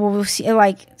we'll see,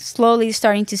 like slowly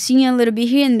starting to see a little bit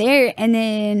here and there, and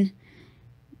then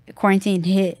quarantine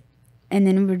hit, and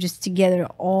then we were just together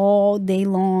all day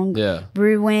long. Yeah,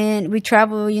 we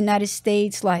traveled United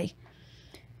States. Like,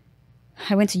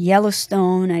 I went to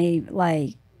Yellowstone.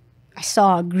 I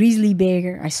saw a grizzly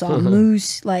bear. I saw a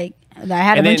moose. Like, I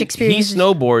had a bunch of experiences. He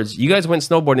snowboards. You guys went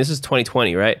snowboarding. This is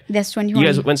 2020, right? That's 2020. You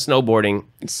guys went snowboarding,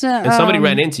 and somebody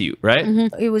ran into you, right?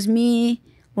 It was me,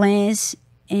 Lance,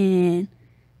 and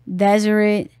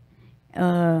Desiree.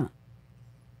 And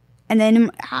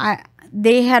then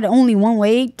they had only one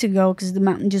way to go because the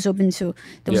mountain just opened, so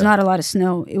there was not a lot of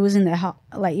snow. It was in the hot,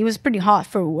 like it was pretty hot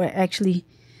for what actually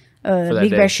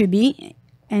Big Bear should be.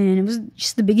 And it was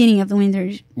just the beginning of the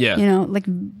winter. Yeah. You know, like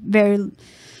very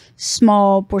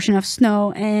small portion of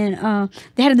snow. And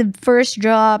they had the first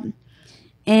drop.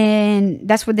 And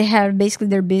that's what they had, basically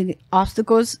their big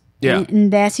obstacles in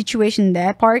that situation,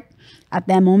 that part, at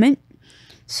that moment.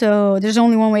 So there's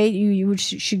only one way you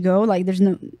should go. Like, there's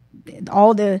no,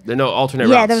 there's no alternate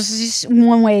routes. Yeah, there was just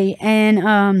one way.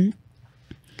 And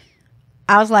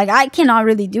I was like, I cannot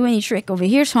really do any trick over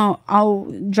here, so I'll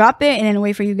drop it and then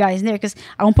wait for you guys there, because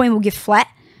at one point we'll get flat.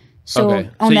 So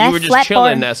on that you were just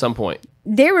chilling at some point.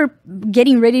 They were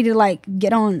getting ready to like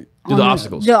get on Do the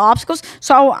obstacles. The obstacles.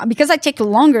 So because I take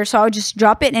longer, so I would just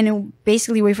drop it and it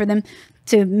basically wait for them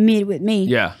to meet with me.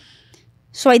 Yeah.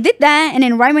 So I did that, and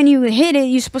then right when you hit it,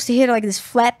 you're supposed to hit like this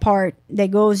flat part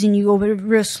that goes and you go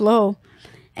real slow.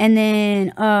 And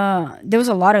then there was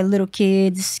a lot of little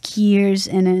kids,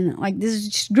 skiers, and then like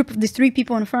this group of these 3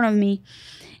 people in front of me,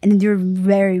 and they were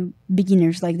very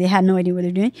beginners, like they had no idea what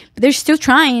they're doing, but they're still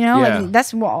trying, you know. Yeah. Like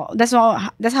that's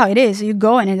how it is. So you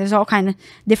go and there's all kind of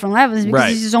different levels because Right.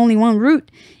 there's only one route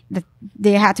that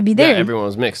they had to be there. Yeah, everyone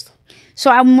was mixed. So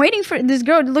I'm waiting for this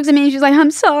girl that looks at me and she's like,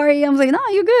 "I'm sorry." I was like, "No,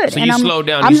 you're good." So and you I'm, slowed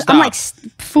down, I'm, you stopped. I'm like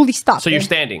fully stopped. So you're there.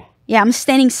 standing. Yeah, I'm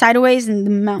standing sideways in the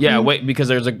mountain. Yeah, wait, because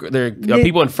there are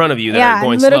people in front of you that are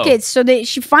going little slow. kids. So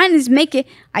she finally make it.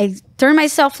 I turn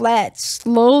myself flat,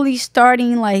 slowly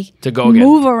starting like To go again.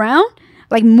 move around,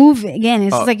 like move again.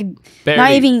 It's like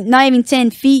barely. not even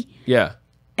 10 feet. Yeah.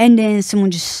 And then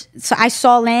someone so I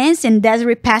saw Lance and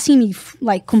Desiree passing me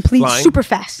like complete Flying? super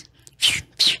fast.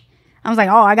 I was like,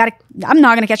 oh, I'm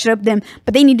not gonna catch up them,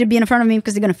 but they need to be in front of me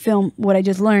because they're gonna film what I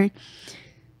just learned.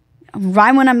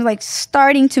 Right when I'm like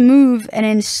starting to move and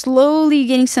then slowly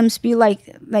getting some speed,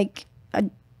 like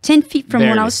 10 feet from when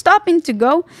Barely. I was stopping to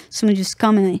go, someone just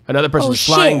coming. Like, Another person's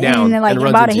shit, flying down and they're like and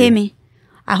runs about to into hit you. me.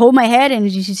 I hold my head and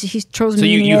he throws So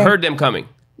me in the you air. heard them coming.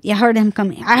 Yeah, I heard him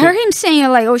coming. I heard him saying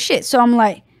like, "Oh shit!" So I'm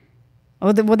like,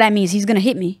 "Oh, what that means? He's gonna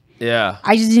hit me." Yeah.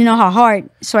 I just didn't know how hard,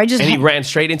 so I just And he ran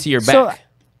straight into your So- back.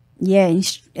 yeah,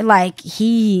 like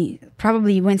he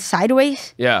probably went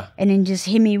sideways Yeah. and then just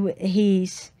hit me with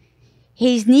his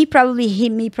knee. Probably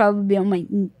hit me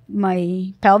on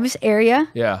my pelvis area,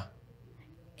 Yeah.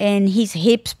 and his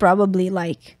hips probably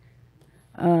like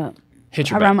Hit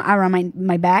your around back.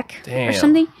 my back or Damn.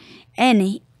 something, and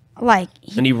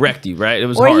And he wrecked you, right? It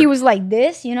was or hard. he was like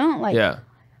this, you know, like yeah.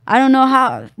 I don't know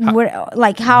how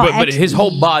But his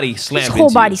whole body slammed his whole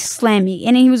into body you. slammed me,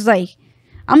 and he was like,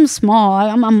 I'm small,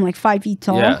 I'm like 5 feet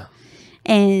tall, Yeah.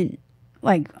 and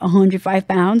like 105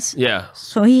 pounds. Yeah.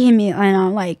 So he hit me,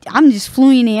 and I'm just flew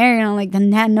in the air,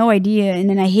 and I had no idea, and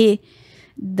then I hit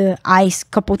the ice a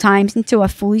couple times until I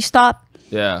fully stopped,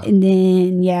 Yeah. and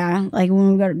then like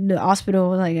when we got to the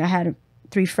hospital, like I had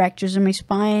 3 fractures in my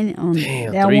spine.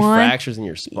 Damn, that 3 one. fractures in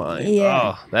your spine.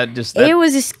 Yeah. Oh, that just... It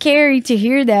was scary to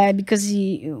hear that because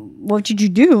what did you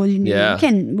do? Yeah.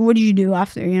 What did you do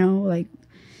after? You know, like,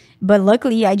 but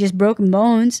luckily I just broken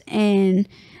bones, and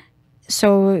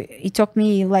so it took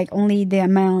me like only the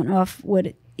amount of what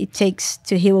it takes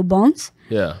to heal bones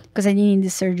Yeah. because I didn't need the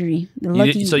surgery.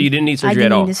 So you didn't need I surgery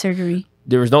didn't at all? need the surgery.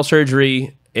 There was no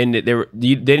surgery, and they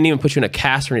didn't even put you in a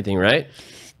cast or anything, right?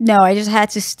 No, I just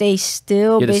had to stay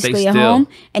still, You had to stay basically at still. home,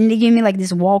 and they gave me like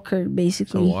this walker,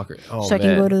 basically, A walker. Oh, so I can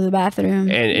man. go to the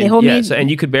bathroom. And they hold me. and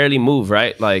you could barely move,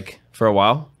 right? Like for a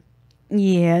while.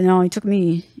 Yeah, no, it took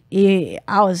me. Yeah,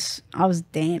 I was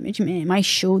damaged, man. My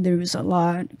shoulder was a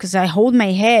lot because I hold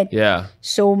my head. Yeah.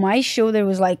 So my shoulder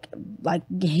was like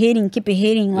keep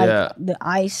hitting like Yeah. the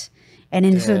ice, and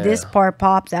then so this Damn. part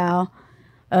popped out.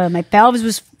 My pelvis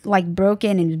was like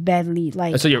broken and badly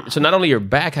like. So not only your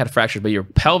back had fractures, but your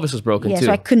pelvis was broken yeah, too.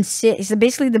 so I couldn't sit. So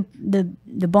basically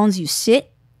the bones you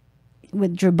sit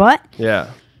with your butt. Yeah.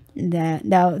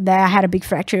 That I had a big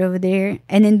fracture over there,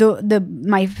 and then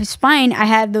my spine, I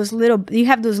had you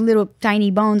have those little tiny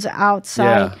bones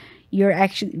outside Yeah. your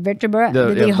actual vertebra. The- that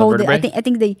yeah, they the hold it. vertebrae? I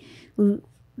think they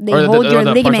Or hold your the parts on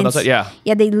the ligaments. side, yeah.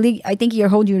 Yeah, I think you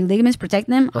hold your ligaments, protect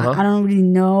them. I don't really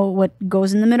know what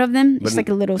goes in the middle of them. It's like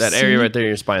a little that C. area right there in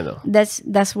your spine, though.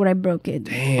 That's what I broke it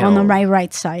Damn. on my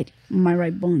right side, my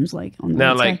right bones, like on the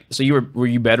Now, right like, side. so were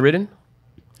you bedridden?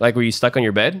 Like, were you stuck on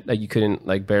your bed? Like, you couldn't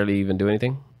like barely even do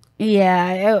anything?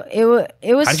 Yeah, it was.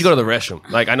 How did you go to the restroom?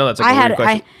 Like, I know that's like I a weird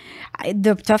had question.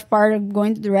 the tough part of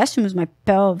going to the restroom was my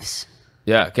pelvis.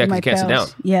 Yeah, because My you can't sit down.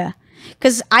 pelvis. Yeah,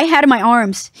 because I had my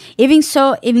arms. Even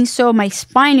so, my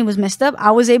spine was messed up.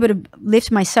 I was able to lift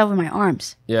myself with my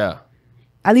arms, Yeah.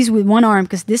 at least with one arm.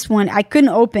 Because this one I couldn't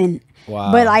open.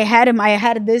 Wow. But I had him. I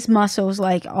had this muscles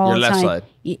like all Your the left time.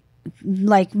 side.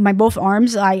 Like my both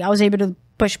arms. I was able to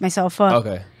push myself up.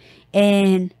 Okay.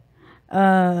 And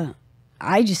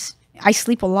I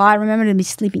sleep a lot. I remember me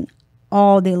sleeping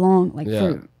all day long, like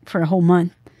Yeah. for a whole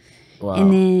month. Wow.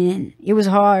 And then it was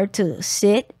hard to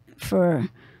sit for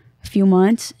a few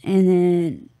months, and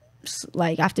then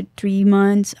like after 3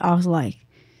 months, I was like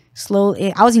slow.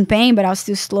 I was in pain, but I was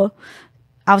still slow.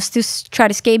 I was still trying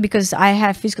to skate because I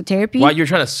had physical therapy. While you're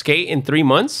trying to skate in 3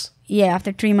 months? Yeah,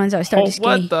 after 3 months, I started to skate.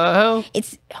 What the hell?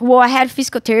 I had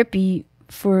physical therapy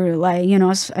for like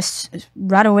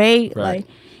right away, Right. like,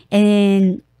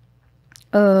 and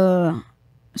then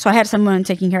So I had someone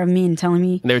taking care of me and telling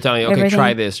me. And they were telling you, okay, everything.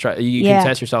 try this. You can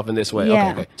test yourself in this way.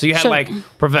 Yeah. Okay. So you had like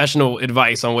professional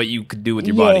advice on what you could do with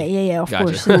your body. Yeah, of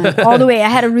course. All the way. I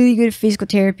had a really good physical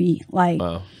therapy, like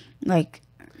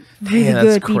really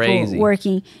good people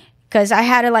working. Because I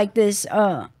had like this.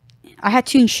 I had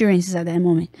 2 insurances at that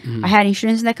moment. I had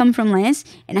insurance that come from Lance,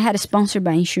 and I had a sponsor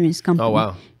by insurance company. Oh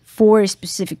wow! For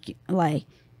specific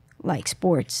like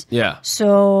sports. Yeah.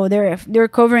 So they're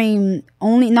covering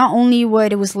not only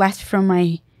what it was left from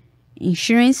my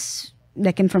insurance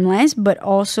that came from Lance, but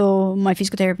also my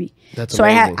physical therapy. That's so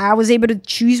amazing. I was able to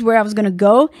choose where I was gonna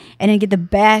go and then get the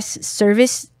best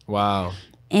service. Wow.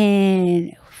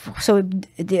 And so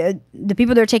the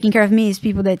people that are taking care of me is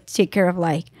people that take care of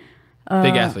like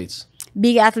big athletes.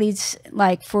 Big athletes,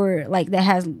 like for like that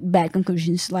has bad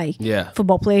conclusions, like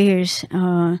football players,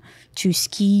 to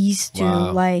skis, to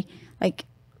like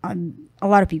a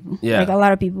lot of people, like a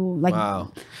lot of people, like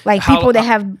like people that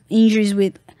have injuries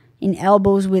in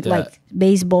elbows with like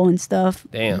baseball and stuff.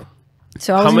 Damn.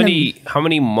 So how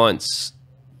many months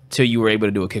till you were able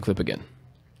to do a kickflip again?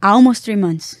 Almost 3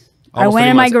 months. I went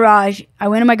in my garage. I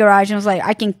went in my garage and I was like,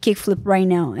 I can kickflip right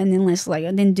now, and then I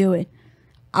didn't do it.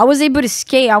 I was able to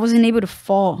skate. I wasn't able to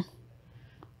fall.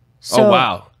 So, oh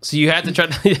wow! So you had to try.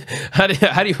 How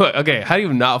do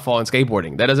you not fall in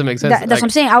skateboarding? That doesn't make sense. That's what I'm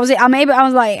saying. I was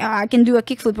like, I can do a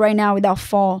kickflip right now without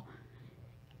fall,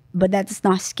 but that's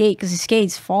not skate because the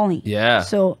skate's falling. Yeah.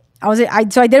 So I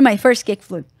did my first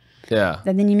kickflip. Yeah.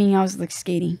 That didn't mean I was like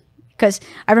skating, because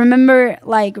I remember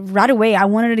like right away I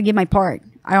wanted to get my part.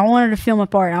 I wanted to film a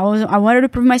part. I wanted to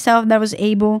prove myself that I was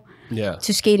able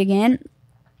to skate again.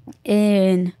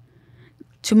 And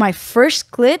to my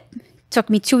first clip took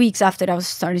me 2 weeks after I was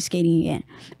started skating again,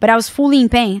 but I was fully in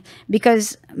pain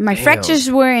because my fractures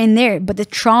were in there, but the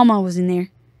trauma was in there.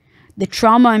 The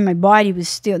trauma in my body was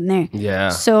still in there. Yeah.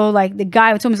 So like the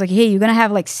guy told me, like, hey, you're gonna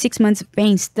have like 6 months of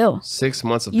pain still. 6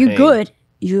 months of pain. You're good.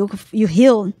 You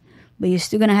healed, but you're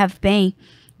still gonna have pain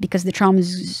because the trauma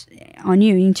is on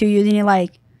you until you didn't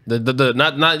like.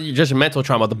 Not just mental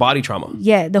trauma, the body trauma.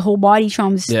 Yeah, the whole body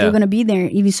trauma is still gonna be there.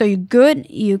 Even so, you're good.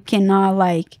 You cannot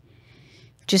like,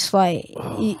 just like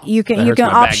you can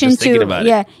option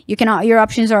to you cannot. Your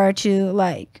options are to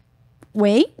like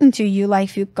wait until you like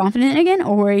feel confident again,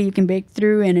 or you can break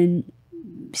through and then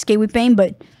skate with pain.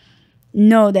 But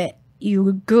know that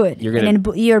you're good, and then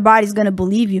your body's gonna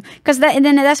believe you. Because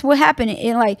that's what happened.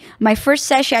 In like my first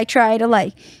session, I tried to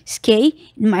like skate,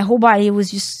 and my whole body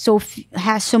was just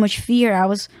has so much fear. I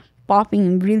was popping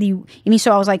and really.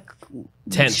 So I was like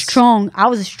tense, strong. I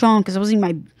was strong because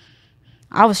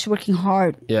I was working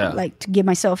hard, like to get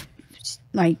myself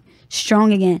like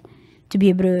strong again, to be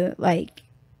able to like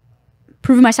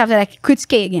prove myself that I could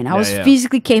skate again. I was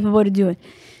physically capable to do it.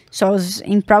 So I was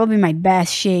in probably my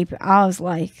best shape.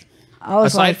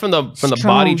 Aside from the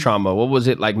body trauma, what was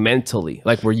it like mentally?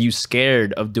 Like, were you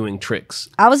scared of doing tricks?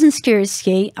 I wasn't scared to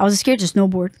skate. I was scared to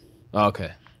snowboard. Oh,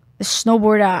 okay. The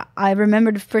snowboard, I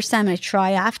remember the first time I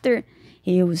tried after,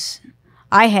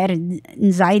 I had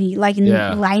anxiety. Like,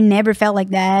 I never felt like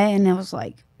that. And I was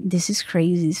like, this is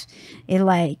crazy.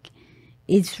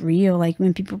 It's real. Like,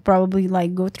 when people probably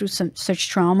like go through such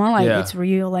trauma, like it's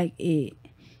real. Like, it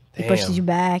pushes you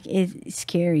back. It's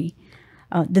scary.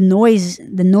 The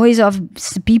noise of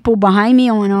people behind me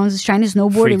when I was trying to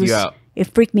snowboard, it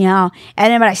freaked me out.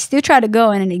 But I still tried to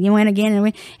go, and it went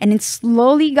again, and it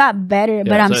slowly got better.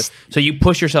 Yeah, but so you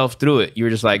push yourself through it. You were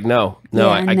just like, I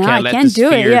can't let this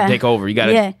fear take over. You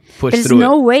gotta push through it. There's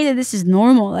no way that this is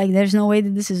normal. Like, there's no way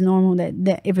that this is normal.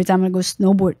 That every time I go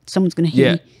snowboard, someone's gonna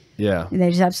hit me. Yeah.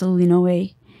 There's absolutely no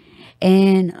way.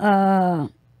 And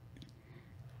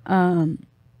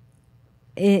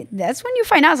that's when you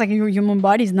find out, it's like your human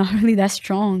body is not really that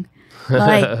strong.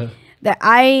 Like that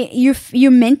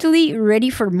you're mentally ready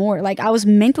for more. Like, I was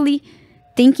mentally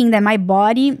thinking that my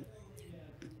body,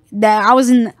 that I was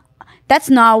in, that's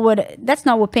not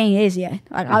what pain is yet.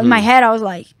 In my head, I was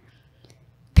like,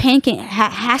 pain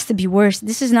has to be worse.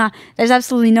 There's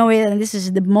absolutely no way that this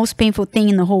is the most painful thing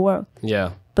in the whole world.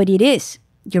 Yeah. But it is.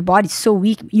 Your body's so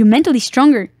weak. You're mentally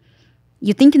stronger.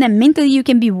 You're thinking that mentally you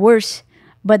can be worse.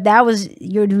 But that was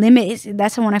your limit.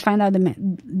 That's when I found out that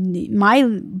my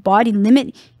body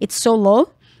limit, it's so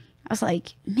low. I was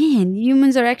like, man,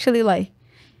 humans are actually like,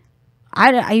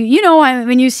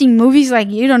 when you see movies,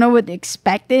 like, you don't know what to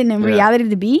expect it and reality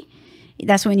to be.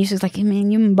 That's when you're just like, hey,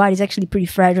 man, human body's actually pretty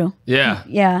fragile. Yeah.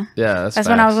 Yeah. Yeah. That's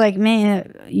when I was like,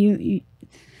 man,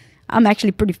 I'm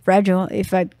actually pretty fragile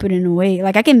if I put it away.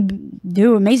 Like, I can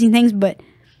do amazing things, but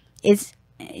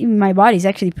my body's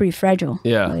actually pretty fragile.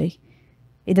 Yeah. Like,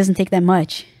 it doesn't take that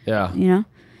much. Yeah.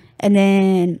 And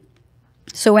then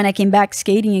So when I came back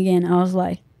skating again, I was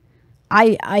like,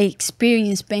 I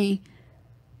experienced pain.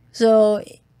 So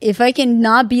if I can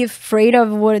not be afraid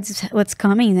of what's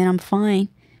coming, then I'm fine,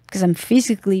 because I'm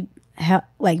physically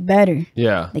like better.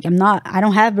 Yeah. Like I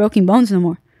don't have broken bones no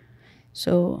more.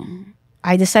 So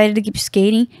I decided to keep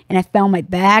skating, and I found my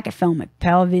back, I found my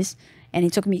pelvis, and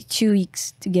it took me 2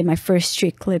 weeks to get my first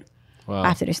straight clip. Wow.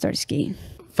 After I started skating.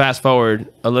 Fast forward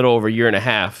a little over a year and a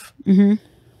half.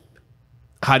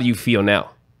 How do you feel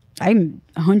now? I'm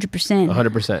 100%.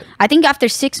 100%. I think after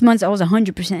 6 months, I was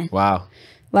 100%. Wow.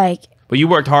 Like, but you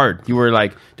worked hard. You were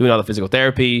like doing all the physical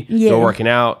therapy. Yeah. You're working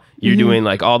out. You're doing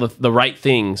like all the right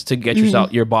things to get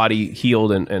yourself, your body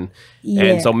healed, and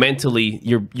so mentally,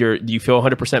 do you feel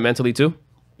 100% mentally too?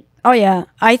 oh yeah,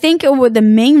 I think the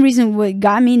main reason what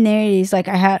got me in there is like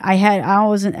I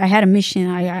had a mission.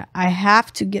 I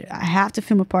have to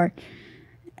film a part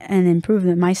and then prove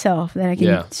that myself that I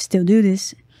can still do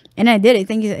this. And I did. I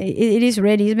think it is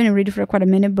ready. It's been ready for quite a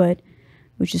minute, but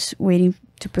we're just waiting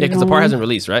to put it on. Yeah, because the part hasn't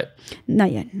released, right?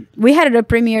 Not yet. We had it a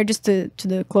premiere just to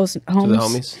the close homies. To the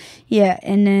homies? Yeah,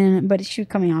 and then but it should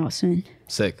coming out soon.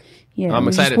 Sick. Yeah, I'm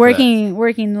excited just for that.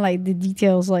 working like the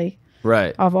details like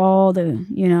Right. of all the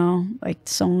like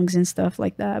songs and stuff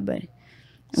like that, but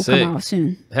it'll Sick. come out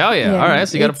soon. Hell yeah. All right,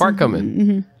 so you got a part coming.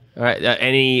 Mm-hmm. All right.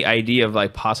 Any idea of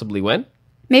like possibly when?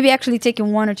 Maybe actually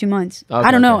taking 1 or 2 months. Okay,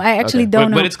 I don't know. okay, I actually okay.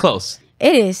 don't know. But it's close.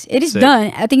 It is. It is Sick.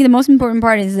 done. I think the most important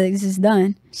part is that this is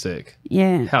done. Sick.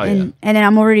 Yeah. Hell yeah. And then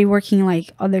I'm already working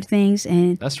like other things,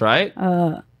 and That's right.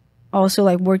 also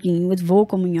like working with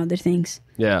vocal and other things.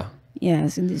 Yeah. Yeah.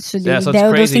 So So it's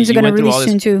those crazy. things are You gonna went through all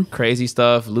release this soon too. crazy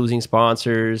stuff, losing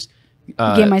sponsors,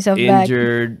 Get myself back.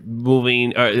 injured,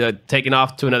 moving, or taking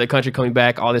off to another country, coming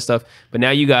back, all this stuff. But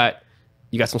now you got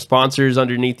some sponsors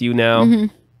underneath you now. Mm-hmm.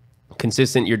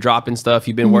 Consistent, you're dropping stuff.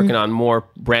 You've been working on more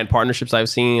brand partnerships. I've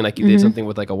seen like you did something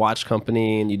with like a watch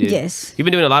company, and you did. Yes. You've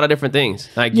been doing a lot of different things.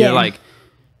 Like Yeah. you're like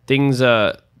things.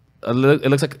 It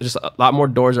looks like just a lot more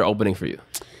doors are opening for you.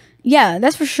 Yeah,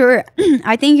 that's for sure.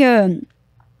 I think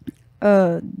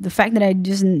the fact that I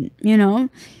just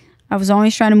I was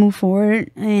always trying to move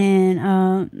forward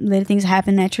and let things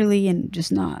happen naturally, and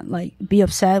just not like be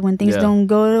upset when things don't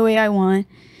go the way I want.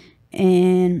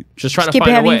 And Just trying to keep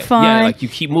find a having way. fun. Yeah, like you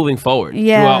keep moving forward.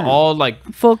 Yeah. Throughout all like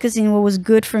focusing what was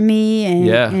good for me,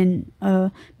 and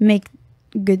make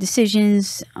good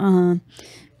decisions,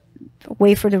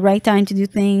 wait for the right time to do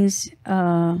things.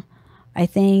 I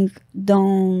think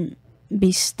don't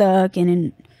be stuck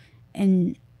and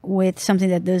with something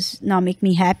that does not make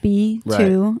me happy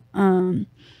too.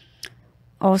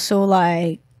 Also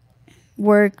like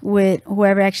work with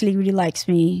whoever actually really likes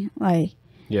me, like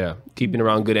keeping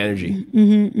around good energy.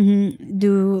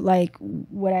 do like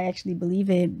what I actually believe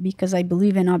in, because I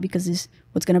believe in, not because it's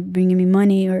what's gonna bring me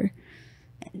money, and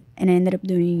I ended up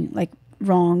doing like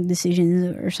wrong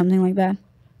decisions or something like that.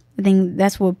 I think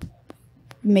that's what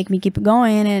make me keep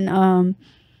going, and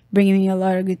bringing me a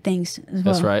lot of good things as well.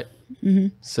 That's right.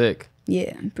 Sick.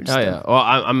 Yeah, pretty Oh stoked. yeah. Well,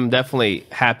 I'm definitely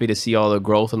happy to see all the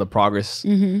growth and the progress.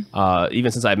 Even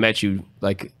since I met you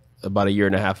like about a year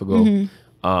and a half ago,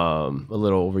 a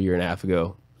little over a year and a half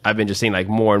ago, I've been just seeing like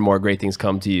more and more great things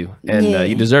come to you, and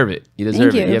you deserve it. You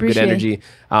deserve Thank it. you. You have good Appreciate energy.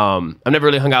 I've never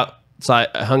really hung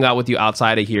out with you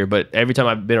outside of here, but every time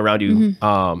I've been around you,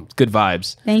 good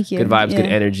vibes. Thank you. Good vibes, good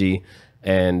Yeah. energy,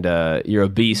 and you're a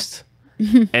beast.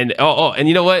 And and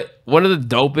you know what? One of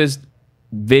the dopest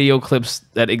video clips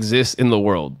that exists in the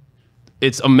world.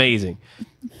 It's amazing.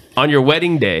 On your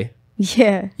wedding day,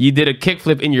 Yeah, you did a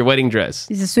kickflip in your wedding dress.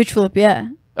 it's a switch flip. Yeah,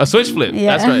 A switch flip.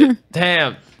 Yeah. That's right.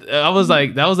 Damn. I was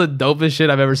like, that was the dopest shit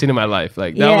I've ever seen in my life.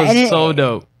 Like, that Yeah, and was so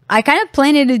dope. I kind of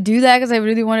planned to do that because I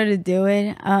really wanted to do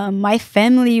it. My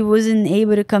family wasn't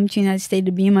able to come to the United States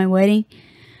to be in my wedding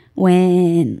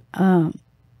when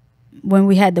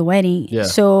we had the wedding. Yeah.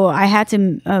 So I had to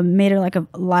made it like a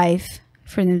live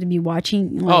for them to be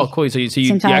watching. Like, Oh, cool. So you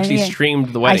sometime, actually yeah.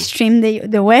 streamed the I wedding. streamed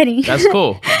the wedding. That's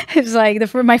cool. It was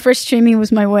like my first streaming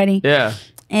was my wedding. Yeah.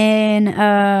 And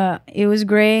it was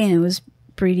great, and it was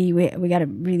pretty. We got a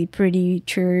really pretty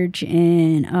church,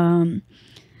 and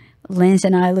Lance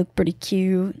and I looked pretty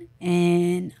cute.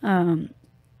 And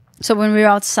so when we were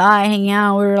outside hanging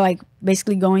out, we were like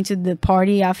basically going to the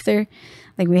party after.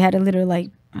 Like we had a little like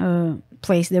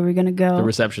place that we are gonna go. The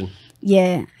reception.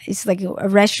 Yeah, it's like a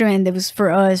restaurant that was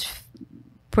for us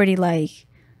pretty like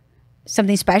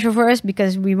something special for us,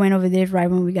 because we went over there right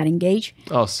when we got engaged.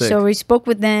 Oh, sick. So we spoke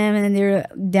with them, and then they're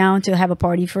down to have a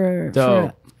party for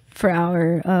Dope.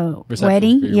 our Reception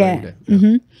wedding. for your Yeah.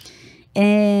 wedding day.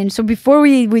 And so before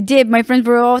we did, my friends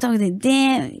were all talking, like,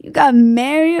 damn, you got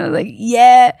married? I was like,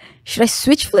 yeah. Should I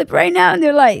switch flip right now? And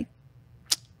they're like,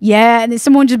 yeah. And then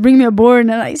someone just bring me a board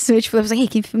and I like switch flip. I was like, hey,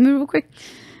 can you film me real quick?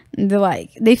 And they're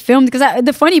like, they filmed, because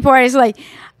the funny part is like,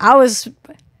 I was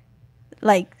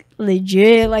like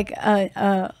legit like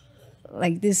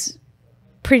this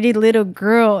pretty little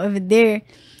girl over there,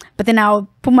 but then I'll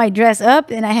put my dress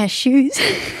up and I had shoes.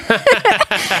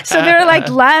 So they were like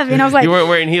laughing. I was like, you weren't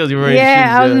wearing heels, you were wearing shoes.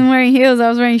 I wasn't wearing heels, I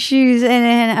was wearing shoes. And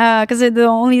then because the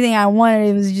only thing I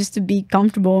wanted was just to be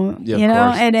comfortable, you know.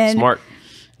 Course. And then smart.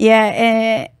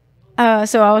 Yeah. And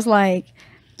so I was like,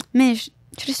 man, should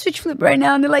I switch flip right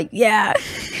now? And they're like, yeah.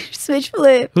 Switch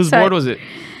flip. Whose board was it?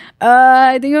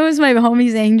 I think it was my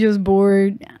homie's Angel's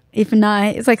board. If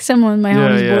not, it's like someone on my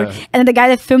homie's board. And then the guy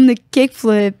that filmed the kick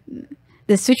flip,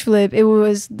 the switch flip, it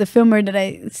was the filmer that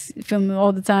I film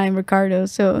all the time, Ricardo.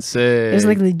 So it was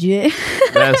like legit.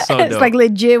 That's so dope. It's like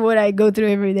legit what I go through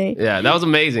every day. Yeah, that was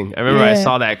amazing. I remember I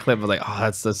saw that clip. I was like, oh,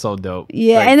 that's so dope.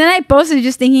 Yeah, like, and then I posted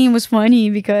just thinking it was funny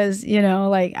because, you know,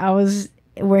 like I was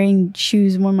wearing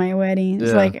shoes for my wedding.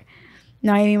 It's like,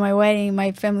 not even my wedding,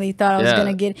 my family thought I was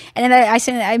gonna get, and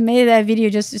then I made that video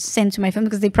just to send to my family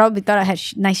because they probably thought I had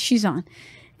nice shoes on,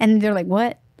 and they're like,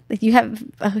 "What? Like you have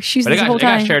shoes this whole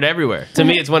time?" They got shared everywhere. To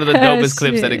me, it's one of the dopest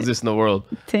clips that exist in the world.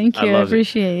 Thank you, I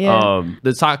appreciate it. Yeah.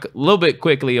 Let's talk a little bit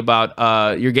quickly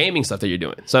about your gaming stuff that you're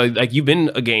doing. So, like, you've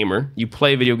been a gamer, you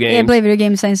play video games. Yeah, I play video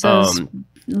games since I was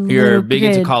you're big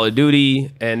into Call of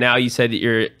Duty, and now you said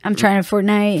that I'm trying to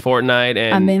Fortnite,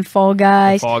 and I'm in Fall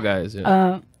Guys. Fall Guys,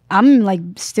 yeah. I'm like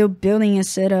still building a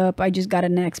setup. I just got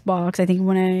an Xbox. I think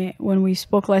when we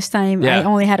spoke last time, I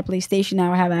only had a PlayStation.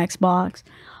 Now I have an Xbox.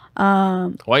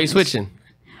 Why are you switching?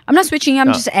 I'm not switching.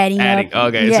 I'm just adding up.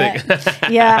 Okay, yeah, sick.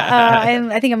 yeah.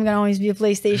 I think I'm gonna always be a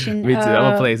PlayStation. Me too.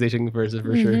 I'm a PlayStation person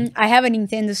for sure. I have a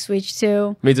Nintendo Switch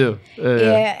too. Me too.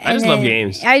 Yeah, I just love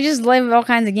games. I just love all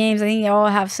kinds of games. I think they all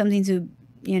have something to,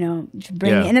 you know, to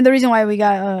bring. And then the reason why we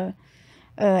got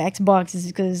Xbox is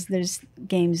because there's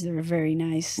games that are very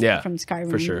nice. From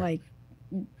Skyrim, for sure. like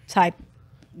type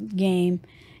game,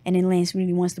 and then Lance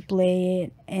really wants to play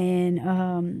it.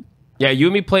 And yeah, you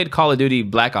and me played Call of Duty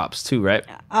Black Ops 2, right?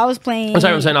 I was playing. I'm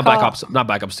sorry, not Black Ops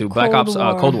 2. Black Ops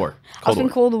Cold War. I was in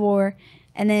Cold War,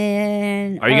 and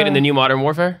then. Are you getting the new Modern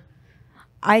Warfare?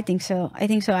 I think so. I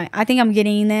think I'm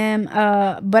getting them.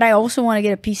 But I also want to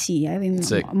get a PC. I mean,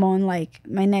 I'm on like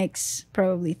my next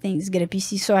probably thing is get a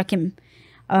PC so I can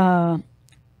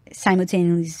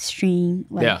simultaneously stream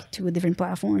to different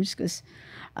platforms, because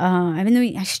I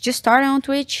just started on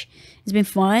Twitch. It's been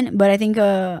fun, but I think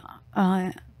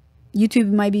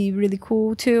YouTube might be really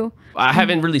cool too. I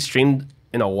haven't really streamed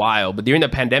in a while, but during the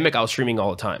pandemic I was streaming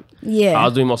all the time. I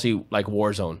was doing mostly like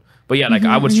Warzone, but yeah, like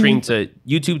I would stream to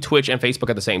YouTube, Twitch, and Facebook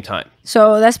at the same time.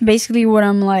 So that's basically what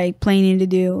I'm like planning to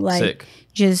do, like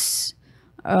just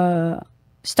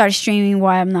start streaming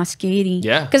while I'm not skating.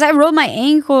 Because I rolled my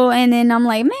ankle, and then I'm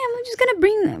like, man, I'm just gonna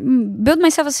build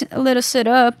myself a little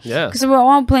setup. Because we're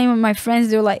all playing with my friends.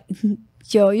 They're like,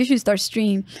 yo, you should start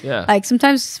stream. Like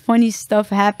sometimes funny stuff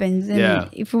happens, and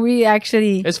if we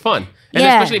actually, it's fun. And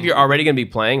especially if you're already gonna be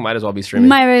playing, might as well be streaming.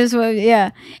 Might as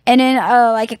well, And then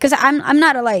like, because I'm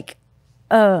not like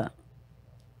a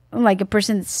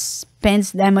person that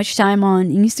spends that much time on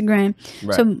Instagram.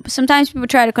 So sometimes people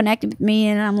try to connect with me,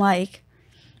 and I'm like,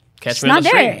 catch me on the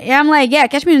street. Yeah, I'm like,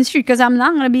 catch me on the street, because I'm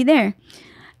not gonna be there.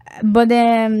 But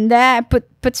then that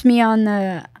puts me on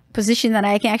the position that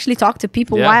I can actually talk to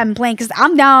people while I'm playing, because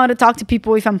I'm down to talk to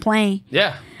people if I'm playing.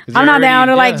 I'm not down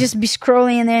to like just be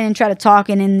scrolling in there and try to talk,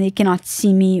 and then they cannot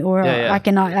see me, or I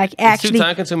cannot like actually. It's too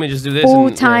time consuming. Just do this full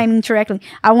time interact.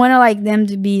 I want to like them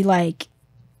to be like,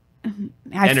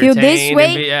 I feel this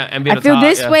way. I feel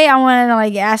this way. I want to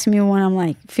like ask me when I'm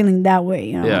like feeling that way.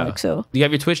 You know, like, so. Do you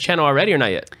have your Twitch channel already or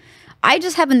not yet? I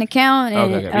just have an account.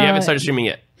 And, you haven't started streaming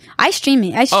yet. I stream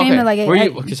it. I stream it like. If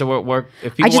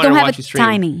people I just don't have the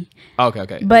timing.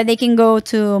 Okay. But they can go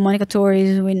to Monica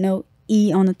Torres with no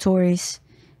E on the Torres.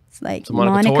 It's like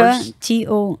Monica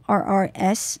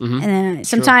Torres, and then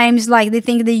sometimes like they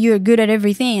think that you're good at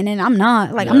everything, and then I'm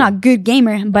not. Like I'm not a good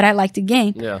gamer, but I like to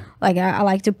game. Like I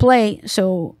like to play.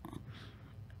 So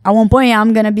at one point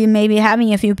I'm gonna be maybe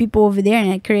having a few people over there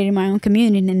and creating my own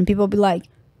community, and people will be like,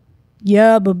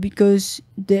 yeah, but because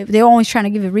they're always trying to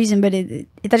give a reason, but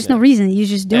there's no reason. You're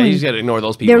just doing. Yeah, you just gotta ignore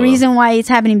those people. The reason why it's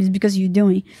happening is because you're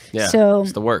doing. Yeah, so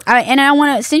it's the work. I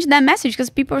want to send you that message because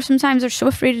people sometimes are so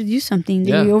afraid to do something.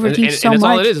 They overthink so and that's much.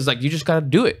 all it is. It's like you just gotta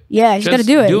do it. Yeah, you just gotta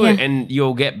do it. Do it, and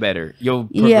you'll get better. You'll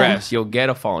progress. You'll get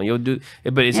a phone. You'll do.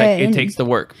 But it's like it takes the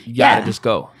work. You gotta just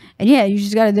go. And yeah, you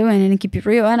just gotta do it and keep it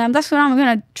real. And that's what I'm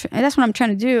gonna. That's what I'm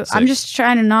trying to do. Sick. I'm just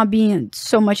trying to not be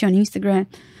so much on Instagram.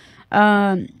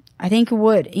 I think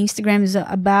what Instagram is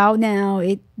about now,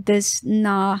 it does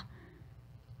not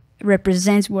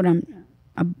represent what I'm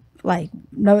like.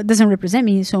 No, it doesn't represent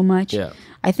me so much. Yeah.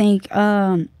 I think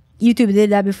YouTube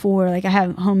did that before. Like I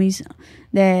have homies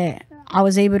that I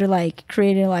was able to like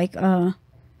create a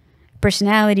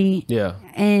personality. Yeah.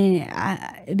 And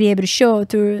I be able to show it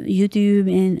through YouTube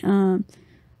and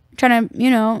trying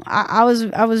to, I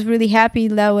was really happy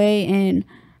that way. And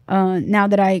now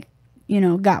that I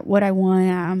got what I want,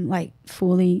 I'm like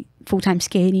full-time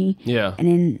skating. Yeah. And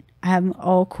then I have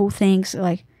all cool things.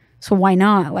 Like, so why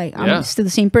not? Like, I'm still the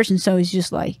same person. So it's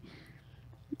just like,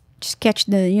 just catch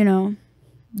the,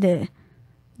 the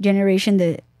generation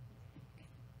that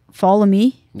follow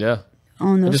me. Yeah.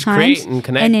 On those just times. Create and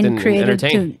connect and then create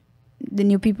entertain. To the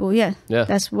new people. Yeah. Yeah.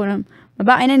 That's what I'm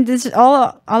about. And then there's a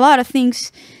lot of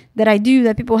things that I do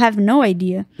that people have no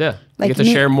idea. Yeah. Like you get to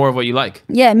share more of what you like.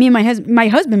 Yeah. Me and my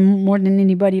husband more than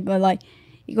anybody, but like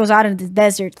he goes out in the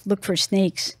desert to look for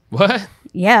snakes. What?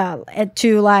 Yeah.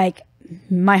 To like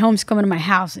my home's coming to my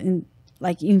house and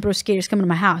like even pro skaters coming to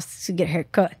my house to get a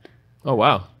haircut. Oh,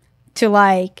 wow. To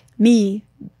like me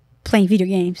playing video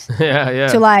games. Yeah.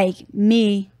 To like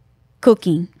me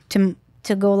cooking.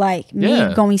 To go like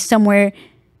me going somewhere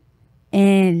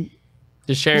and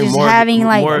just sharing just more, having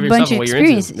like more a bunch of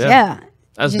experiences. Yeah.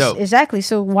 That's dope. Exactly.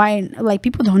 So why like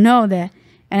people don't know that,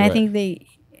 and I think there's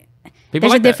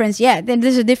like a difference. Yeah,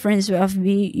 there's a difference of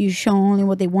you show only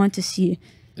what they want to see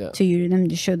to you, them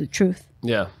to show the truth.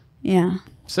 Yeah. Yeah.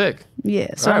 Sick.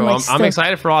 Yeah. So all right, well, I'm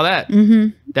excited for all that.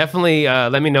 Definitely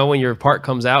let me know when your part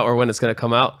comes out or when it's gonna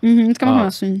come out. It's coming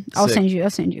out soon. I'll send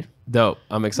you. Dope.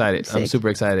 I'm excited. I'm super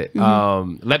excited.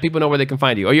 Let people know where they can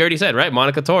find you. Oh, you already said, right?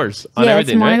 Monica Torres on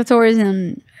everything, it's Monica Torres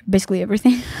and basically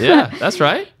everything. Yeah, that's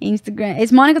right. Instagram.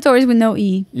 It's Monica Torres with no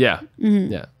E. Yeah.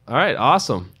 Yeah. All right.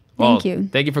 Awesome. Well, thank you.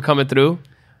 Thank you for coming through.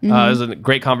 It was a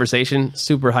great conversation.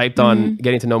 Super hyped on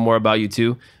getting to know more about you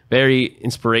too. Very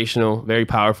inspirational, very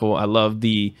powerful. I love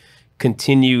the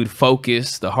continued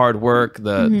focus, the hard work,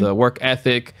 the work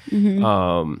ethic.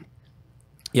 Yeah,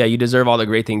 you deserve all the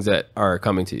great things that are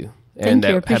coming to you and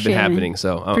that have been happening.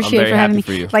 So I'm very happy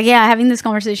for you. Like, yeah, having this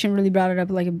conversation really brought it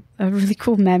up like a really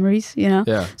cool memories, Yeah.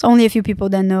 It's only a few people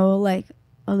that know like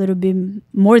a little bit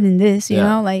more than this, you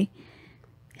know, like,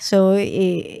 so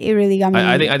it really got me.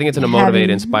 I think it's going to motivate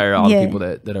and inspire all the people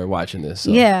that are watching this.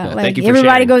 So, like thank you for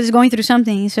everybody going through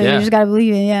something. So you just got to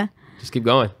believe it. Yeah. Just keep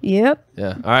going. Yep.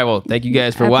 Yeah. All right. Well, thank you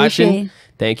guys for watching.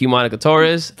 Thank you, Monica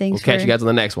Torres. We'll catch you guys on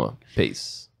the next one.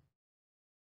 Peace.